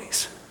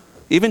nobodies,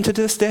 even to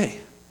this day.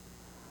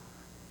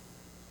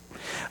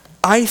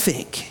 I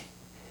think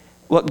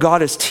what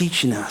God is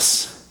teaching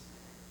us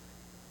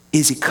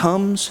is he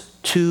comes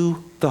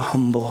to the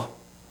humble.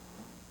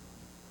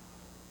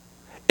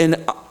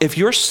 And if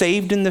you're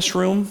saved in this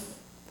room,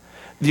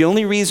 the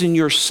only reason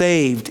you're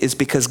saved is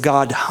because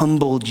God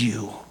humbled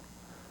you.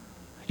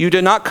 You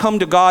did not come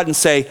to God and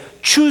say,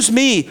 choose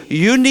me,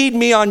 you need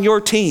me on your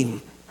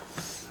team.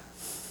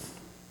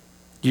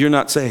 You're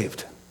not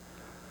saved.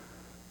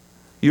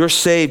 You're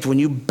saved when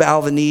you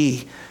bow the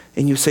knee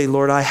and you say,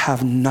 Lord, I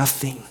have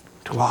nothing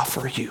to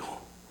offer you.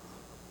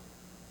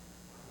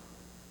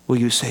 Will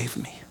you save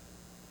me?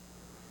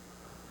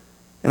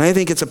 And I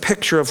think it's a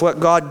picture of what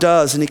God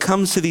does. And he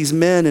comes to these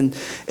men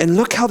and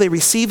look how they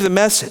receive the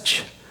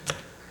message.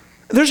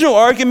 There's no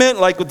argument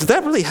like, did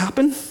that really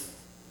happen?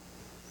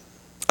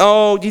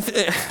 Oh, do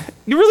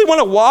you really want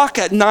to walk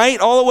at night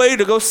all the way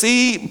to go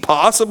see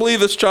possibly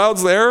this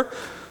child's there?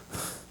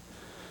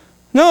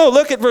 No,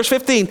 look at verse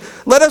 15.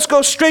 Let us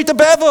go straight to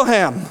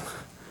Bethlehem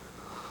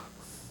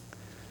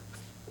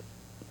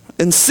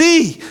and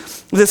see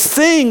this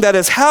thing that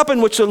has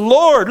happened, which the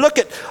Lord, look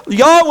at,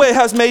 Yahweh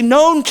has made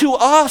known to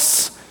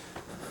us.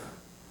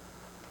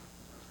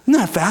 Isn't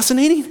that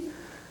fascinating?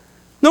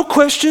 No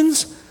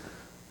questions.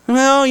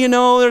 Well,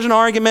 there's an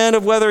argument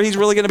of whether he's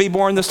really going to be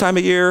born this time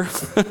of year.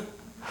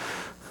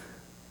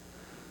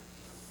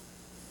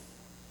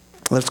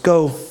 Let's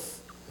go.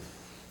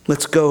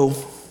 Let's go.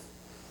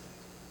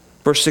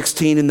 Verse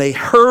 16, and they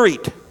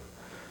hurried.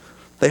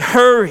 They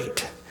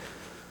hurried.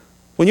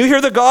 When you hear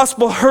the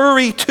gospel,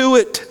 hurry to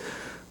it.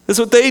 That's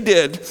what they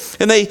did.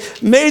 And they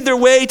made their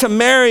way to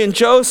Mary and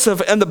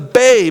Joseph and the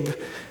babe.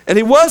 And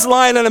he was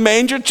lying in a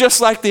manger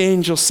just like the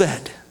angel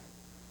said.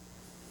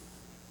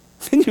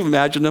 Can you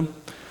imagine them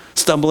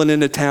stumbling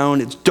into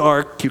town? It's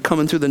dark. You're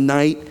coming through the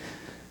night.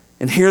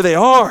 And here they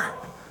are.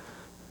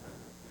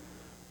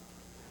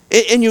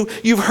 And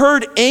you've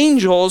heard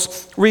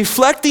angels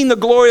reflecting the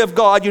glory of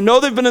God. You know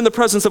they've been in the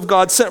presence of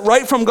God, sent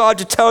right from God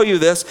to tell you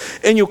this.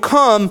 And you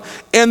come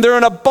and they're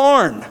in a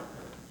barn.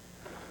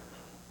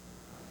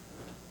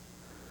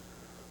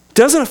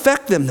 Doesn't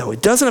affect them though.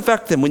 It doesn't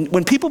affect them.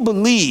 When people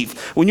believe,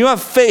 when you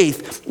have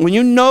faith, when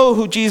you know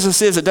who Jesus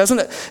is, it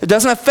doesn't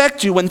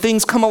affect you when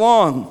things come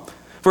along.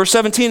 Verse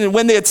 17, and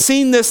when they had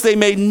seen this, they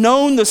made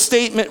known the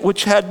statement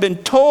which had been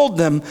told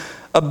them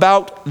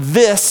about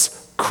this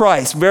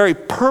Christ. Very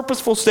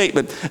purposeful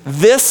statement.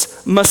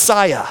 This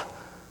Messiah,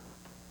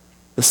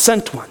 the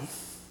sent one.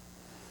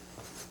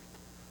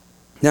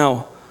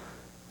 Now,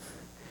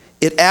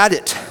 it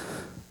added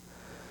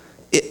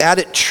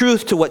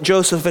truth to what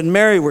Joseph and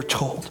Mary were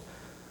told.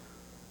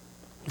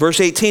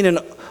 Verse 18,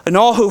 and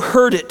all who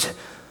heard it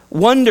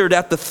wondered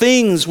at the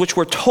things which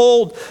were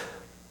told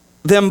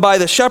them by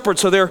the shepherds.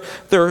 So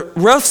they're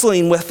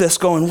wrestling with this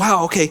going,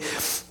 wow, okay,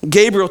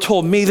 Gabriel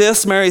told me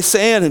this, Mary's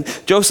saying, and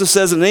Joseph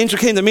says, an angel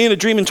came to me in a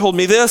dream and told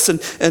me this,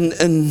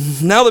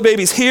 and now the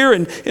baby's here,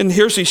 and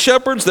here's these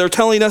shepherds, they're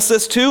telling us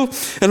this too.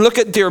 And look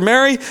at dear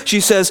Mary,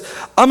 she says,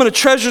 I'm going to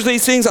treasure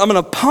these things, I'm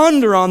going to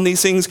ponder on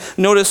these things.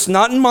 Notice,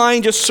 not in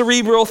mind, just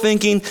cerebral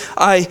thinking,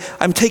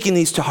 I'm taking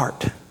these to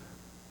heart.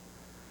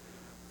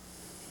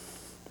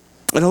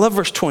 And I love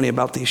verse 20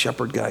 about these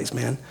shepherd guys,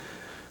 man.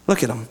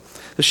 Look at them.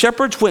 The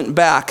shepherds went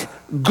back,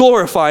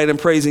 glorified and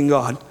praising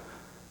God.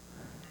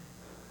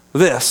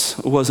 This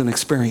was an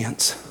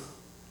experience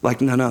like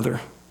none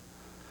other.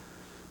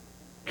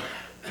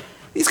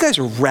 These guys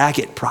are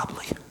ragged,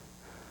 probably.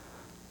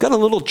 Got a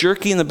little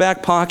jerky in the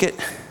back pocket.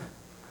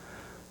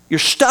 You're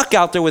stuck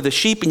out there with the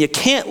sheep and you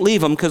can't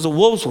leave them because the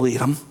wolves will eat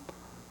them.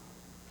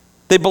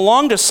 They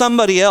belong to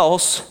somebody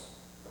else.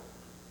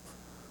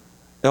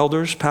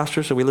 Elders,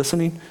 pastors, are we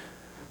listening?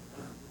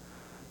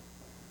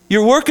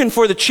 You're working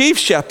for the chief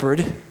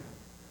shepherd,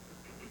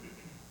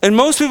 and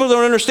most people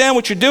don't understand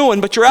what you're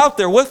doing, but you're out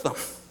there with them.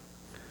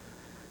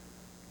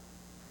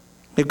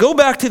 They go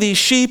back to these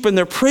sheep, and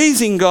they're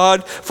praising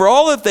God for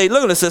all that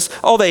look at this,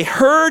 all they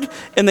heard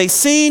and they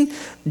seen,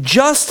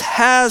 just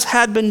as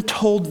had been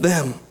told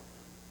them.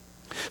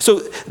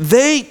 So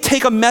they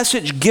take a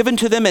message given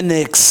to them, and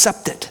they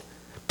accept it,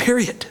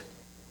 period.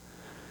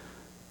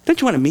 Don't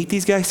you want to meet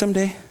these guys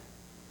someday?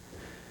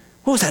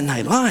 What was that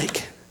night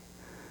like?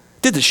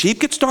 Did the sheep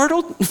get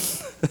startled?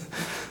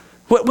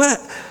 What?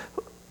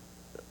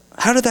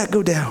 How did that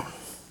go down?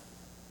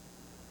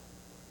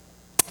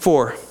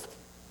 4,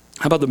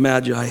 how about the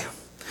Magi?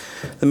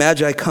 The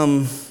Magi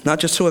come not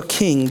just to a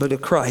king, but to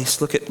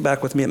Christ. Look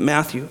back with me at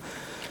Matthew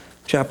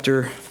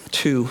chapter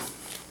 2.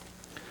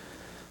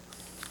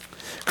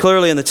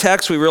 Clearly in the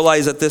text, we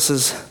realize that this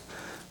is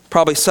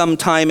probably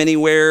sometime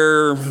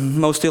anywhere,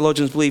 most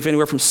theologians believe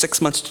anywhere from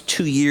 6 months to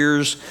 2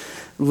 years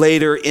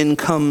later in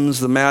comes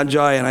the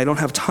Magi, and I don't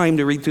have time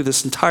to read through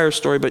this entire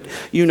story, but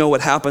you know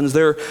what happens.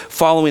 They're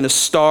following a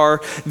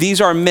star. These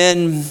are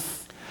men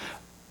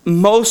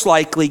most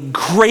likely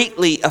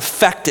greatly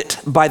affected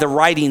by the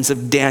writings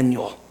of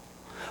Daniel.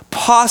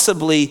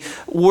 Possibly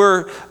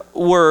were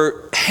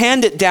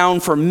handed down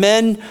for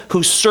men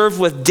who served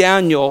with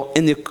Daniel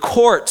in the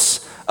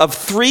courts of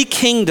 3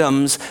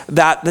 kingdoms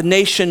that the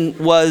nation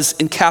was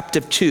in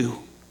captive to.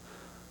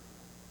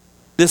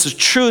 This is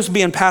truths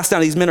being passed down.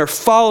 These men are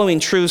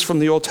following truths from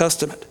the Old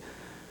Testament.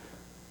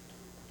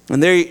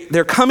 And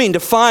they're coming to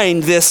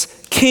find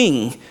this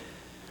king.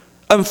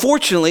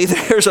 Unfortunately,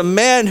 there's a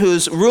man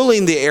who's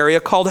ruling the area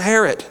called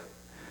Herod.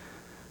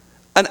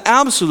 An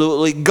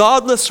absolutely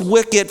godless,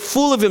 wicked,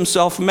 full of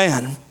himself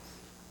man.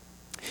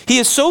 He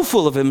is so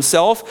full of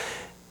himself,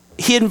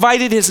 he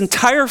invited his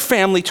entire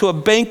family to a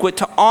banquet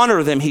to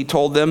honor them, he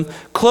told them.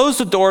 Closed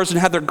the doors and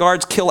had their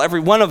guards kill every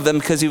one of them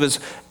because he was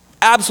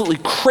absolutely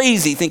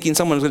crazy thinking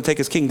someone was going to take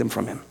his kingdom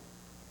from him.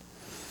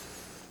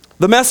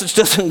 The message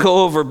doesn't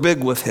go over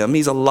big with him.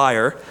 He's a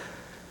liar.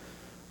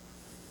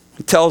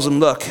 He tells them,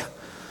 look,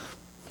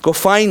 go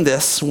find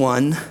this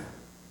one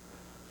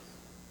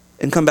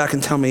and come back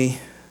and tell me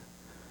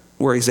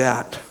where he's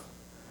at.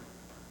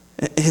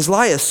 His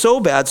lie is so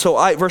bad,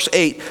 verse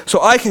 8,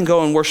 so I can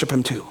go and worship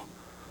him too.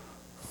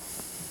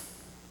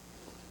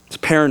 It's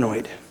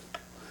paranoid.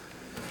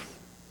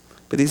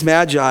 But these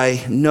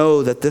magi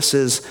know that this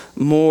is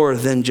more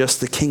than just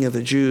the King of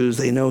the Jews.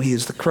 They know he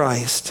is the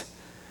Christ.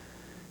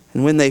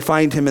 And when they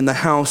find him in the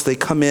house, they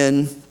come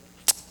in,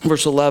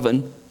 verse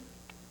 11,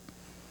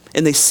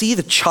 and they see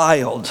the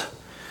child.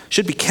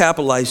 Should be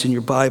capitalized in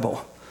your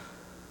Bible.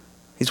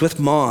 He's with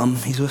mom,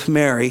 he's with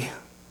Mary.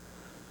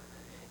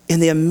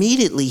 And they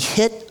immediately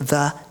hit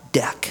the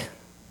deck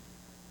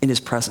in his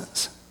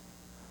presence.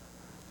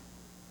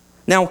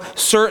 Now,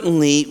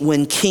 certainly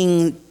when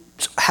kings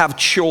have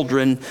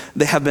children,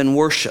 they have been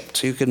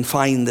worshipped. You can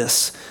find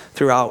this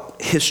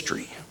throughout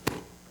history.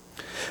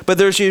 But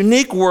there's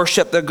unique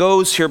worship that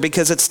goes here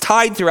because it's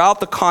tied throughout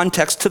the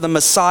context to the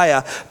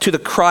Messiah, to the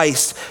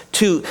Christ,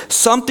 to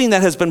something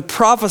that has been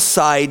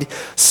prophesied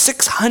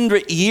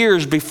 600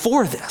 years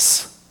before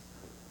this.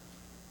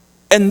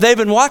 And they've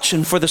been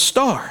watching for the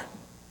star.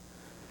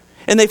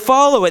 And they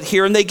follow it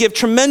here and they give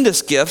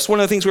tremendous gifts. One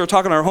of the things we were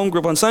talking in our home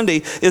group on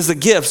Sunday is the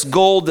gifts.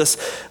 Gold, this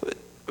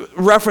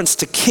reference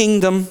to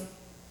kingdom.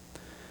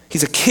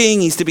 He's a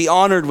king, he's to be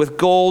honored with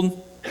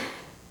gold.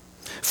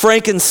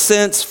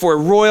 Frankincense for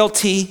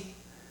royalty.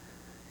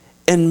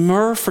 And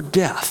myrrh for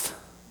death.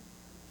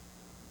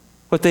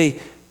 What they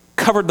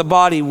covered the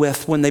body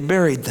with when they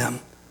buried them.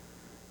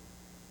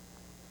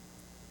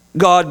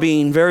 God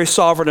being very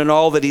sovereign in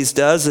all that he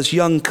does, this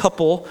young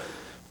couple,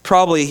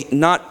 probably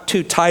not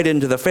too tied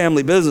into the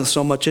family business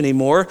so much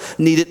anymore,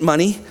 needed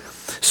money.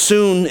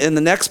 Soon in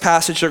the next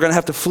passage, they're going to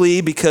have to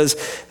flee because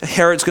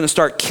Herod's going to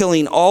start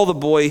killing all the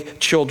boy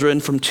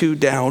children from 2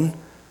 down.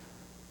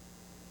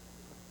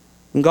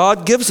 And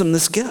God gives them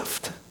this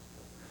gift.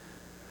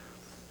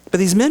 But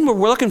these men were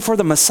looking for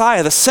the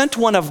Messiah, the sent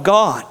one of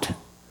God.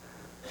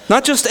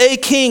 Not just a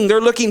king, they're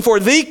looking for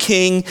the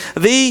king,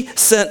 the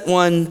sent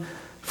one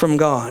from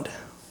God.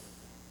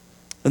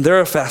 And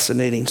they're a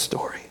fascinating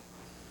story.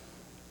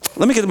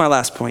 Let me get to my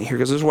last point here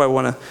because this is where I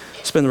want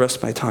to spend the rest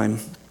of my time.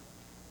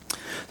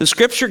 The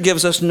scripture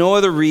gives us no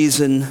other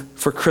reason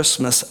for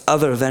Christmas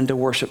other than to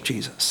worship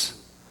Jesus.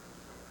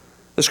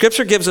 The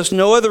scripture gives us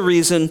no other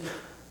reason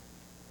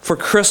for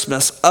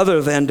Christmas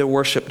other than to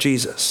worship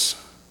Jesus.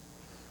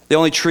 The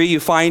only tree you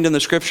find in the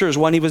scripture is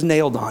one he was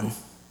nailed on.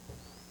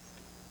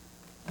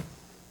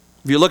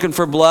 If you're looking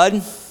for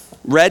blood,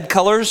 red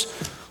colors,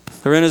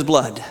 they're in his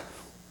blood.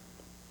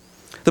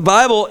 The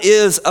Bible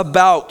is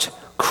about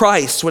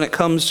Christ when it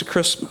comes to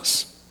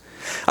Christmas.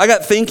 I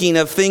got thinking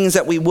of things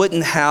that we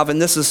wouldn't have,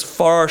 and this is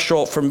far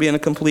short from being a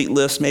complete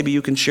list. Maybe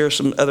you can share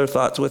some other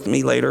thoughts with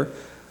me later.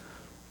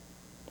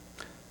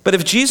 But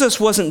if Jesus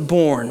wasn't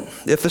born,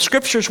 if the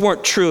scriptures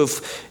weren't true,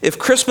 if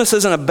Christmas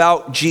isn't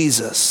about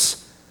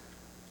Jesus,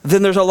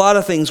 then there's a lot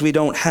of things we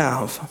don't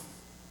have.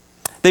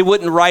 They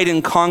wouldn't write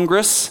in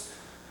Congress,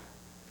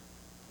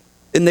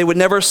 and they would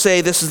never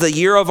say, this is the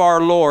year of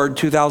our Lord,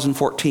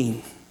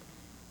 2014.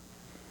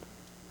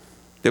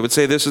 They would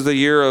say, this is the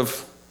year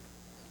of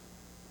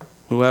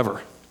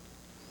whoever.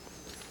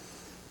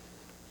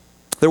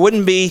 There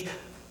wouldn't be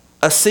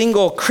a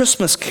single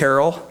Christmas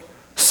carol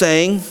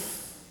saying,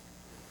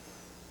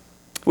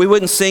 we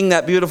wouldn't sing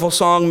that beautiful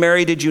song,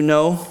 Mary, Did You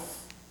Know?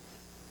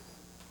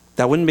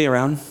 That wouldn't be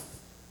around.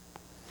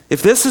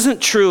 If this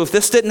isn't true, if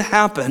this didn't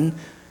happen,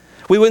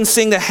 we wouldn't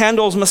sing the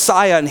Handel's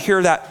Messiah and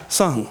hear that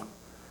sung.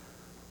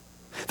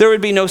 There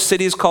would be no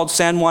cities called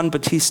San Juan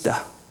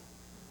Bautista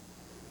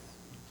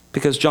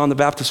because John the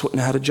Baptist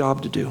wouldn't have had a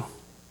job to do.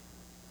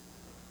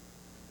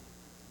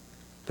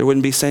 There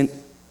wouldn't be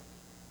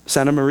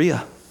Santa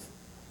Maria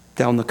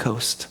down the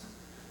coast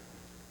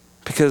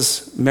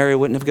because Mary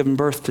wouldn't have given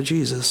birth to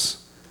Jesus.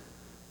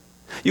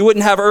 You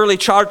wouldn't have early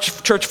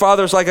church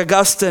fathers like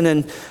Augustine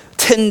and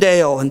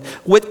Tyndale and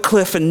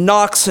Wycliffe and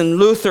Knox and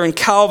Luther and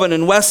Calvin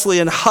and Wesley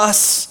and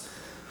Huss.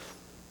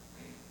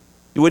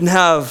 You wouldn't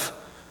have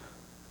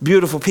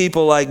beautiful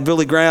people like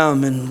Billy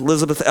Graham and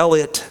Elizabeth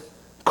Elliot,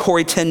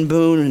 Corrie ten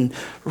Boom, and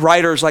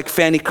writers like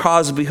Fanny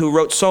Crosby who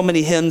wrote so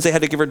many hymns they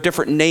had to give her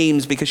different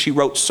names because she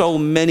wrote so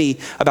many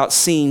about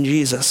seeing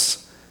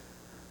Jesus.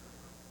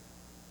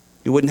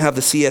 You wouldn't have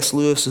the C.S.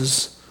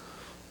 Lewis's.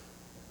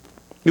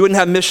 You wouldn't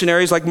have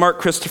missionaries like Mark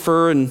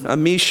Christopher and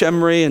Amish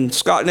Emery and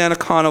Scott and Anna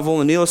Conoval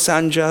and Neil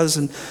Sanchez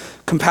and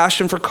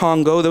Compassion for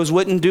Congo. Those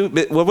wouldn't do.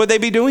 What would they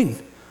be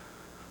doing?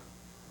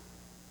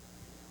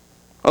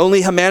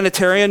 Only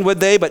humanitarian, would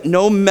they? But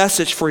no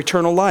message for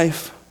eternal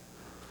life.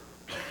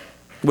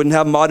 Wouldn't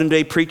have modern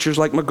day preachers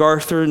like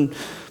MacArthur and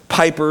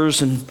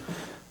Pipers and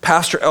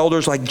pastor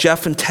elders like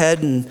Jeff and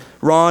Ted and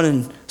Ron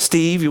and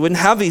Steve. You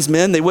wouldn't have these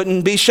men. They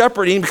wouldn't be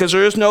shepherding because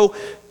there is no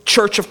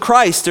church of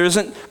Christ. There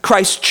isn't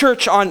Christ's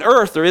church on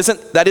earth.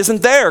 That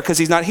isn't there because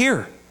he's not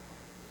here.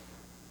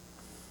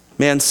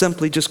 Man's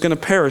simply just going to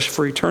perish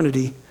for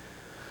eternity.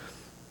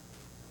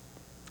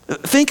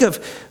 Think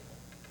of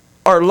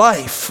our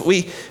life.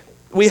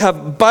 We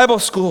have Bible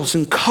schools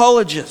and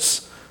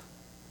colleges,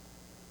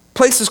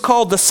 places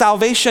called the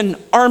Salvation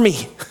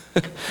Army.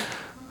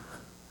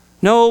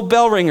 No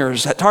bell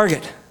ringers at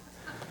Target.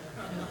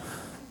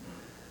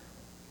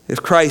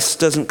 If Christ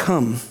doesn't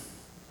come,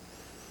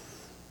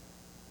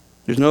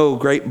 there's no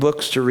great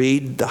books to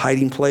read. The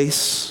Hiding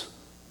Place,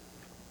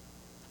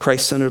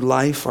 Christ-centered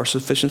life, our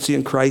sufficiency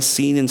in Christ,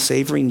 seen and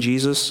savoring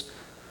Jesus.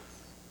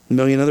 A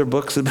million other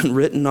books have been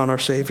written on our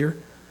Savior.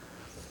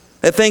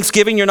 At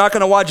Thanksgiving, you're not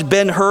going to watch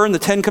Ben-Hur and the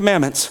Ten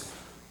Commandments.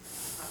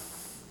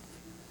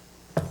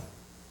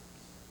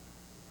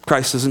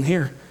 Christ isn't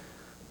here.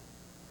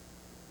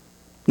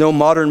 No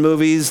modern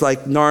movies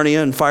like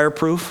Narnia and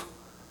Fireproof.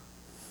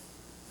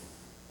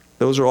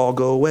 Those will all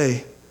go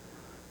away.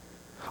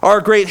 Our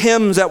great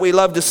hymns that we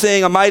love to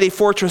sing, A Mighty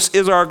Fortress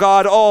is Our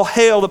God, all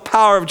hail the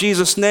power of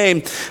Jesus'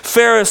 name.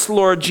 Fairest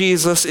Lord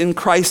Jesus, in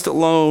Christ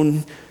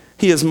alone,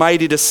 he is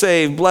mighty to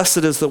save. Blessed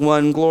is the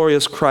one,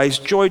 glorious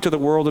Christ. Joy to the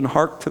world, and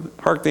hark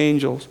the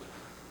angels,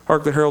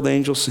 hark the herald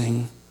angels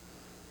sing.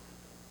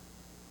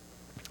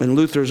 And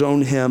Luther's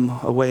own hymn,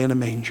 Away in a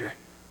Manger.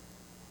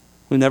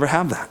 We never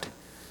have that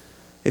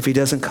if he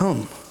doesn't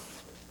come.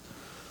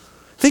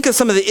 Think of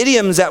some of the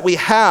idioms that we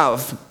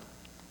have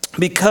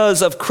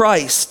because of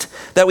Christ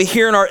that we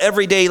hear in our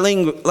everyday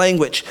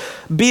language.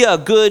 Be a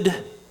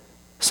good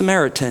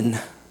Samaritan.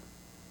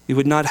 You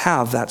would not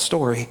have that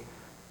story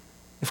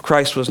if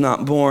Christ was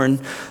not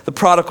born. The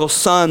prodigal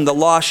son, the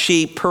lost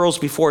sheep, pearls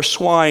before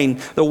swine,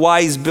 the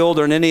wise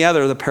builder, and any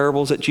other of the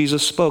parables that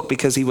Jesus spoke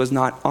because he was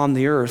not on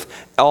the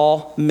earth.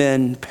 All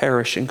men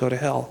perish and go to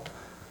hell.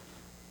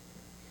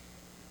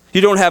 You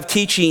don't have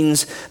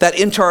teachings that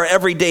enter our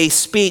everyday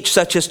speech,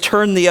 such as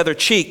turn the other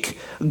cheek,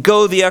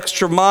 go the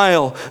extra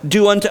mile,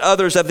 do unto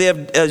others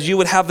as you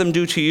would have them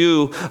do to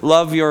you,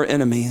 love your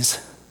enemies.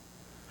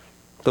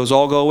 Those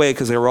all go away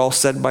because they were all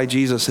said by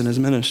Jesus in his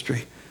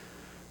ministry.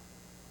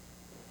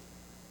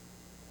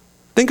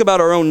 Think about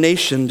our own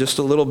nation just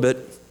a little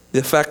bit, the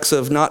effects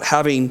of not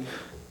having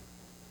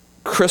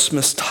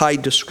Christmas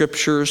tied to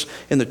scriptures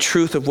and the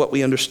truth of what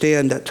we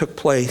understand that took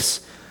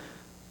place.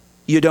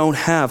 You don't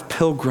have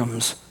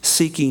pilgrims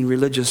seeking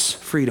religious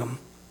freedom.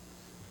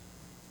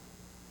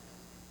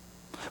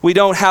 We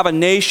don't have a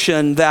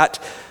nation that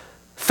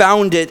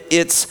founded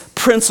its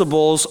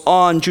principles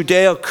on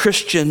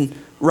Judeo-Christian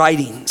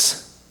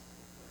writings.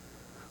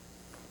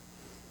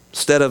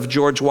 Instead of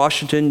George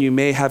Washington, you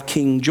may have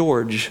King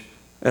George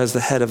as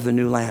the head of the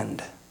new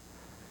land.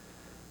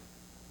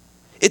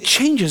 It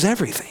changes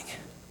everything.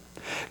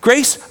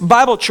 Grace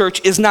Bible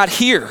Church is not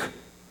here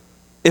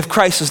if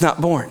Christ is not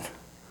born.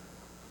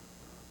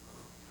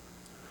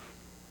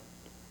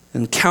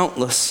 And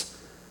countless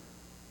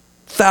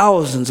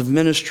thousands of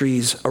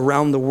ministries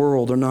around the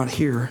world are not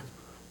here.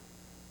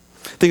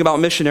 Think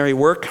about missionary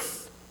work.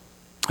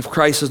 If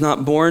Christ is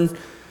not born,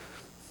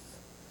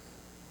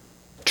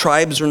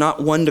 tribes are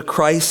not won to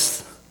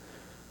Christ.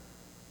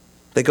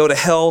 They go to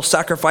hell,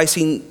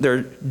 sacrificing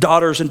their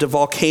daughters into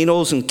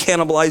volcanoes and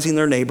cannibalizing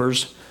their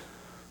neighbors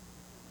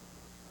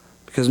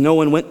because no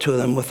one went to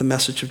them with the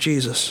message of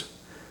Jesus.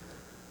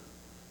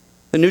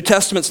 The New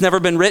Testament's never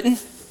been written.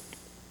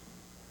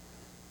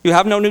 You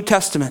have no New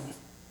Testament.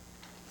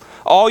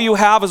 All you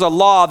have is a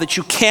law that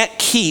you can't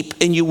keep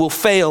and you will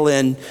fail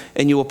in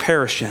and you will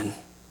perish in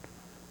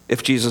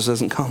if Jesus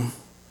doesn't come.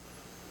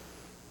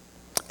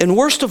 And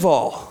worst of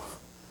all,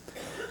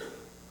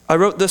 I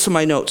wrote this in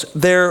my notes,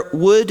 there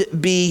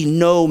would be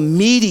no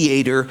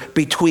mediator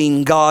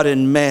between God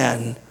and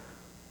man.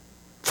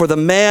 For the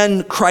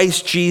man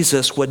Christ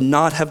Jesus would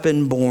not have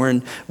been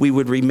born. We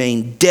would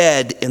remain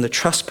dead in the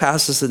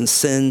trespasses and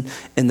sin,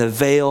 and the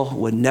veil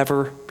would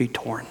never be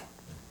torn.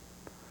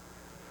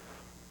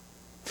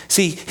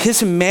 See,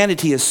 his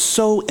humanity is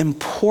so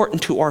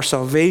important to our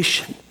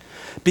salvation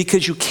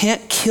because you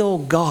can't kill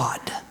God.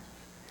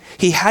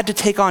 He had to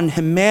take on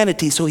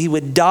humanity so he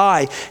would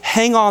die,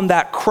 hang on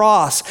that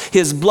cross.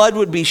 His blood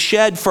would be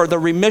shed for the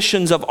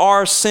remissions of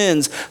our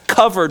sins,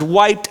 covered,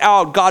 wiped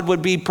out. God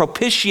would be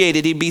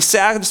propitiated. He'd be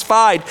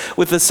satisfied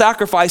with the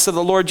sacrifice of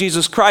the Lord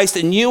Jesus Christ.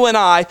 And you and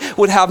I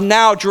would have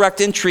now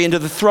direct entry into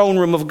the throne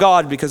room of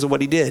God because of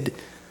what he did.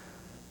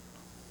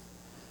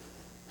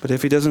 But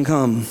if he doesn't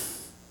come,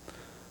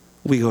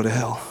 we go to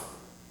hell.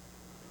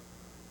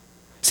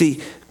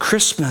 See,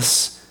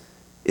 Christmas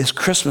is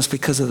Christmas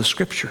because of the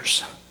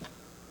scriptures.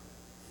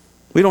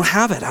 We don't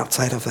have it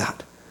outside of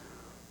that.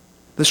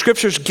 The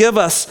scriptures give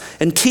us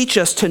and teach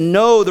us to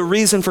know the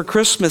reason for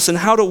Christmas and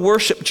how to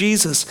worship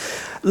Jesus.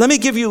 Let me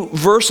give you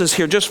verses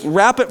here, just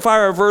rapid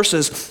fire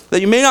verses that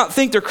you may not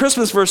think they're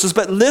Christmas verses,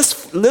 but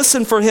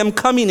listen for him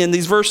coming in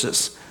these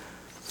verses.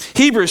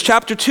 Hebrews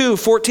chapter 2,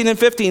 14 and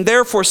 15.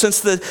 Therefore, since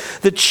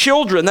the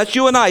children, that's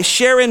you and I,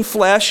 share in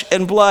flesh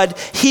and blood,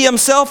 he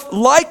himself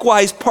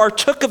likewise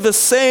partook of the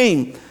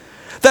same,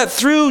 that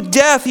through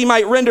death he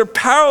might render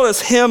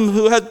powerless him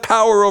who had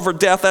power over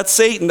death, that's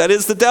Satan, that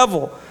is the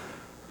devil,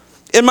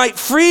 and might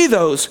free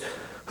those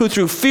who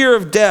through fear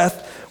of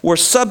death were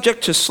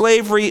subject to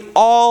slavery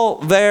all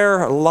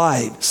their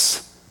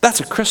lives. That's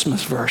a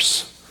Christmas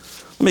verse.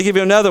 Let me give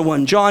you another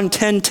one. John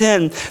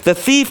 10:10. The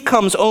thief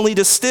comes only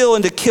to steal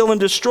and to kill and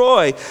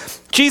destroy.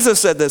 Jesus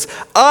said this,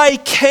 I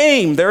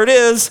came, there it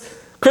is,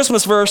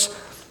 Christmas verse,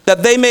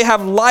 that they may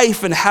have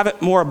life and have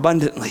it more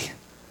abundantly.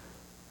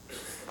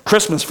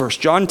 Christmas verse,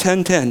 John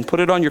 10:10. Put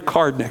it on your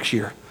card next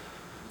year.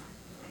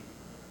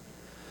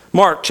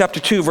 Mark chapter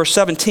 2, verse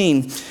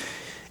 17.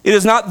 It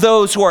is not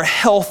those who are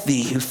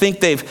healthy, who think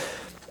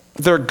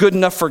they're good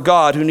enough for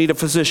God, who need a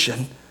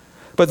physician,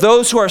 but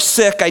those who are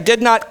sick. I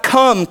did not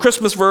come,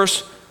 Christmas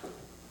verse,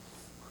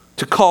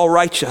 to call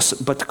righteous,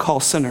 but to call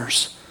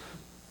sinners.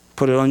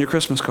 Put it on your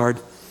Christmas card.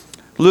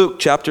 Luke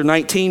chapter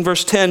 19,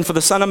 verse 10. For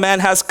the Son of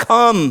Man has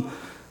come,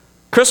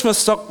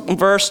 Christmas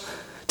verse,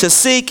 to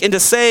seek and to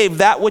save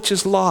that which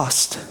is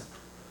lost.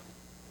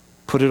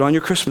 Put it on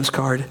your Christmas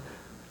card.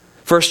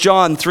 1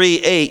 John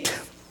 3:8.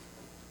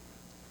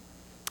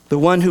 The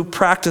one who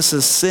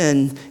practices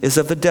sin is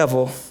of the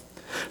devil,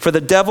 for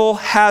the devil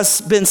has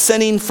been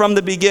sinning from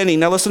the beginning.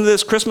 Now listen to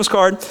this Christmas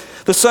card.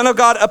 The Son of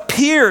God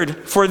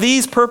appeared for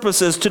these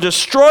purposes, to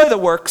destroy the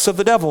works of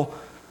the devil.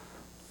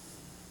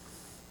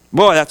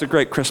 Boy, that's a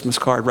great Christmas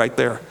card right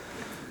there.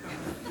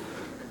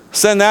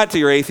 Send that to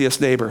your atheist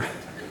neighbor.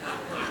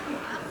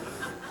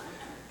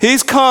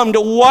 He's come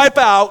to wipe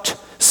out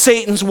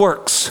Satan's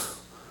works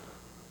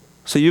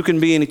so you can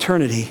be in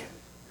eternity.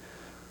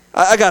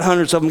 I got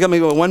hundreds of them. Let me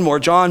go one more.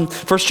 1 John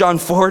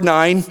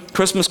 4:9,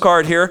 Christmas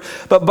card here.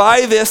 But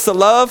by this the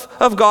love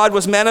of God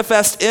was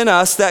manifest in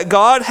us, that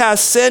God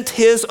has sent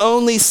his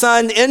only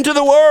Son into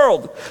the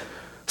world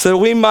so that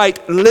we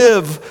might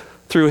live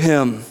through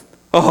him.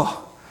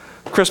 Oh,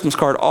 Christmas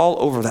card all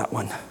over that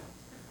one.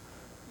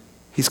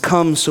 He's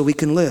come so we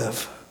can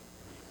live.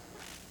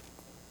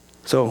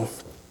 So,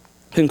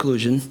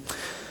 conclusion,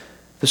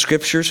 the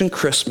scriptures and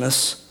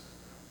Christmas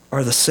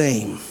are the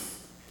same.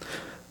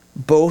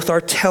 Both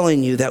are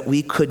telling you that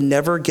we could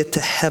never get to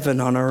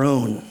heaven on our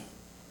own.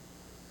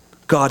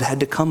 God had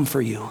to come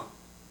for you.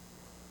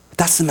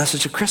 That's the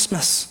message of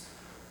Christmas.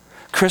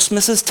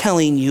 Christmas is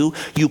telling you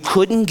you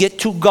couldn't get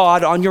to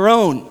God on your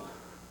own.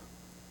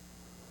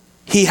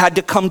 He had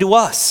to come to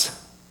us.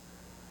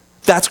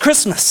 That's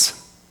Christmas.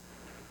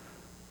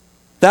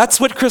 That's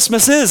what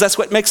Christmas is. That's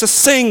what makes us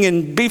sing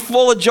and be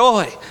full of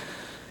joy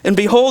and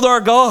behold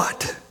our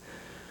God,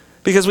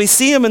 because we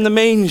see him in the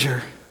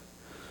manger.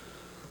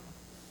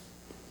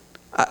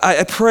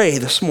 I pray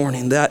this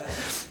morning that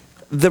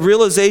the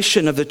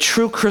realization of the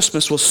true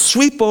Christmas will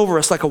sweep over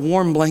us like a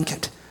warm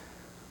blanket.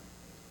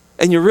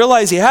 And you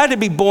realize he had to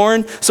be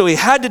born, so he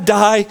had to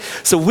die,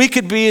 so we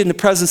could be in the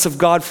presence of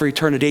God for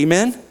eternity.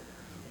 Amen?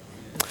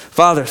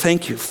 Father,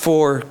 thank you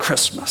for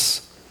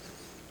Christmas.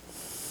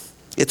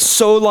 It's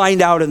so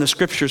lined out in the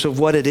scriptures of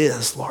what it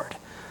is, Lord.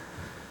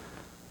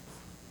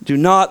 Do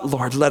not,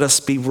 Lord, let us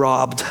be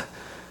robbed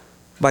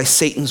by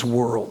Satan's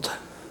world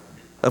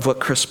of what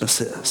Christmas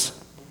is.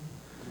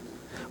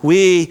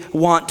 We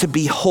want to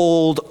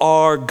behold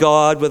our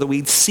God, whether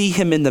we see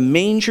him in the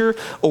manger,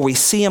 or we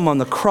see him on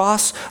the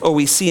cross, or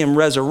we see him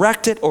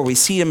resurrected, or we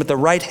see him at the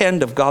right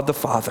hand of God the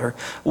Father.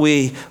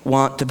 We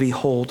want to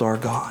behold our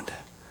God.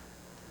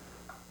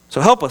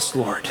 So help us,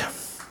 Lord.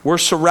 We're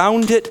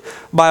surrounded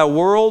by a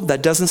world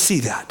that doesn't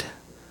see that,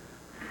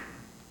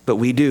 but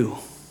we do.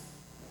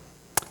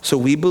 So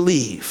we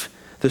believe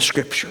the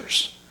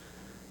scriptures,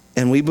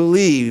 and we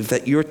believe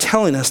that you're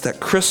telling us that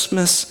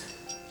Christmas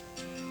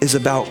is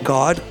about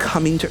God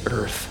coming to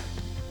earth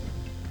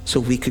so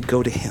we could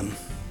go to him.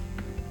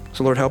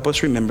 So Lord, help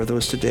us remember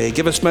those today.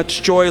 Give us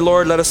much joy,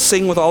 Lord. Let us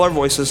sing with all our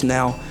voices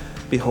now.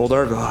 Behold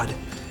our God.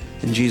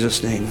 In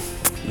Jesus' name,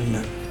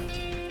 amen.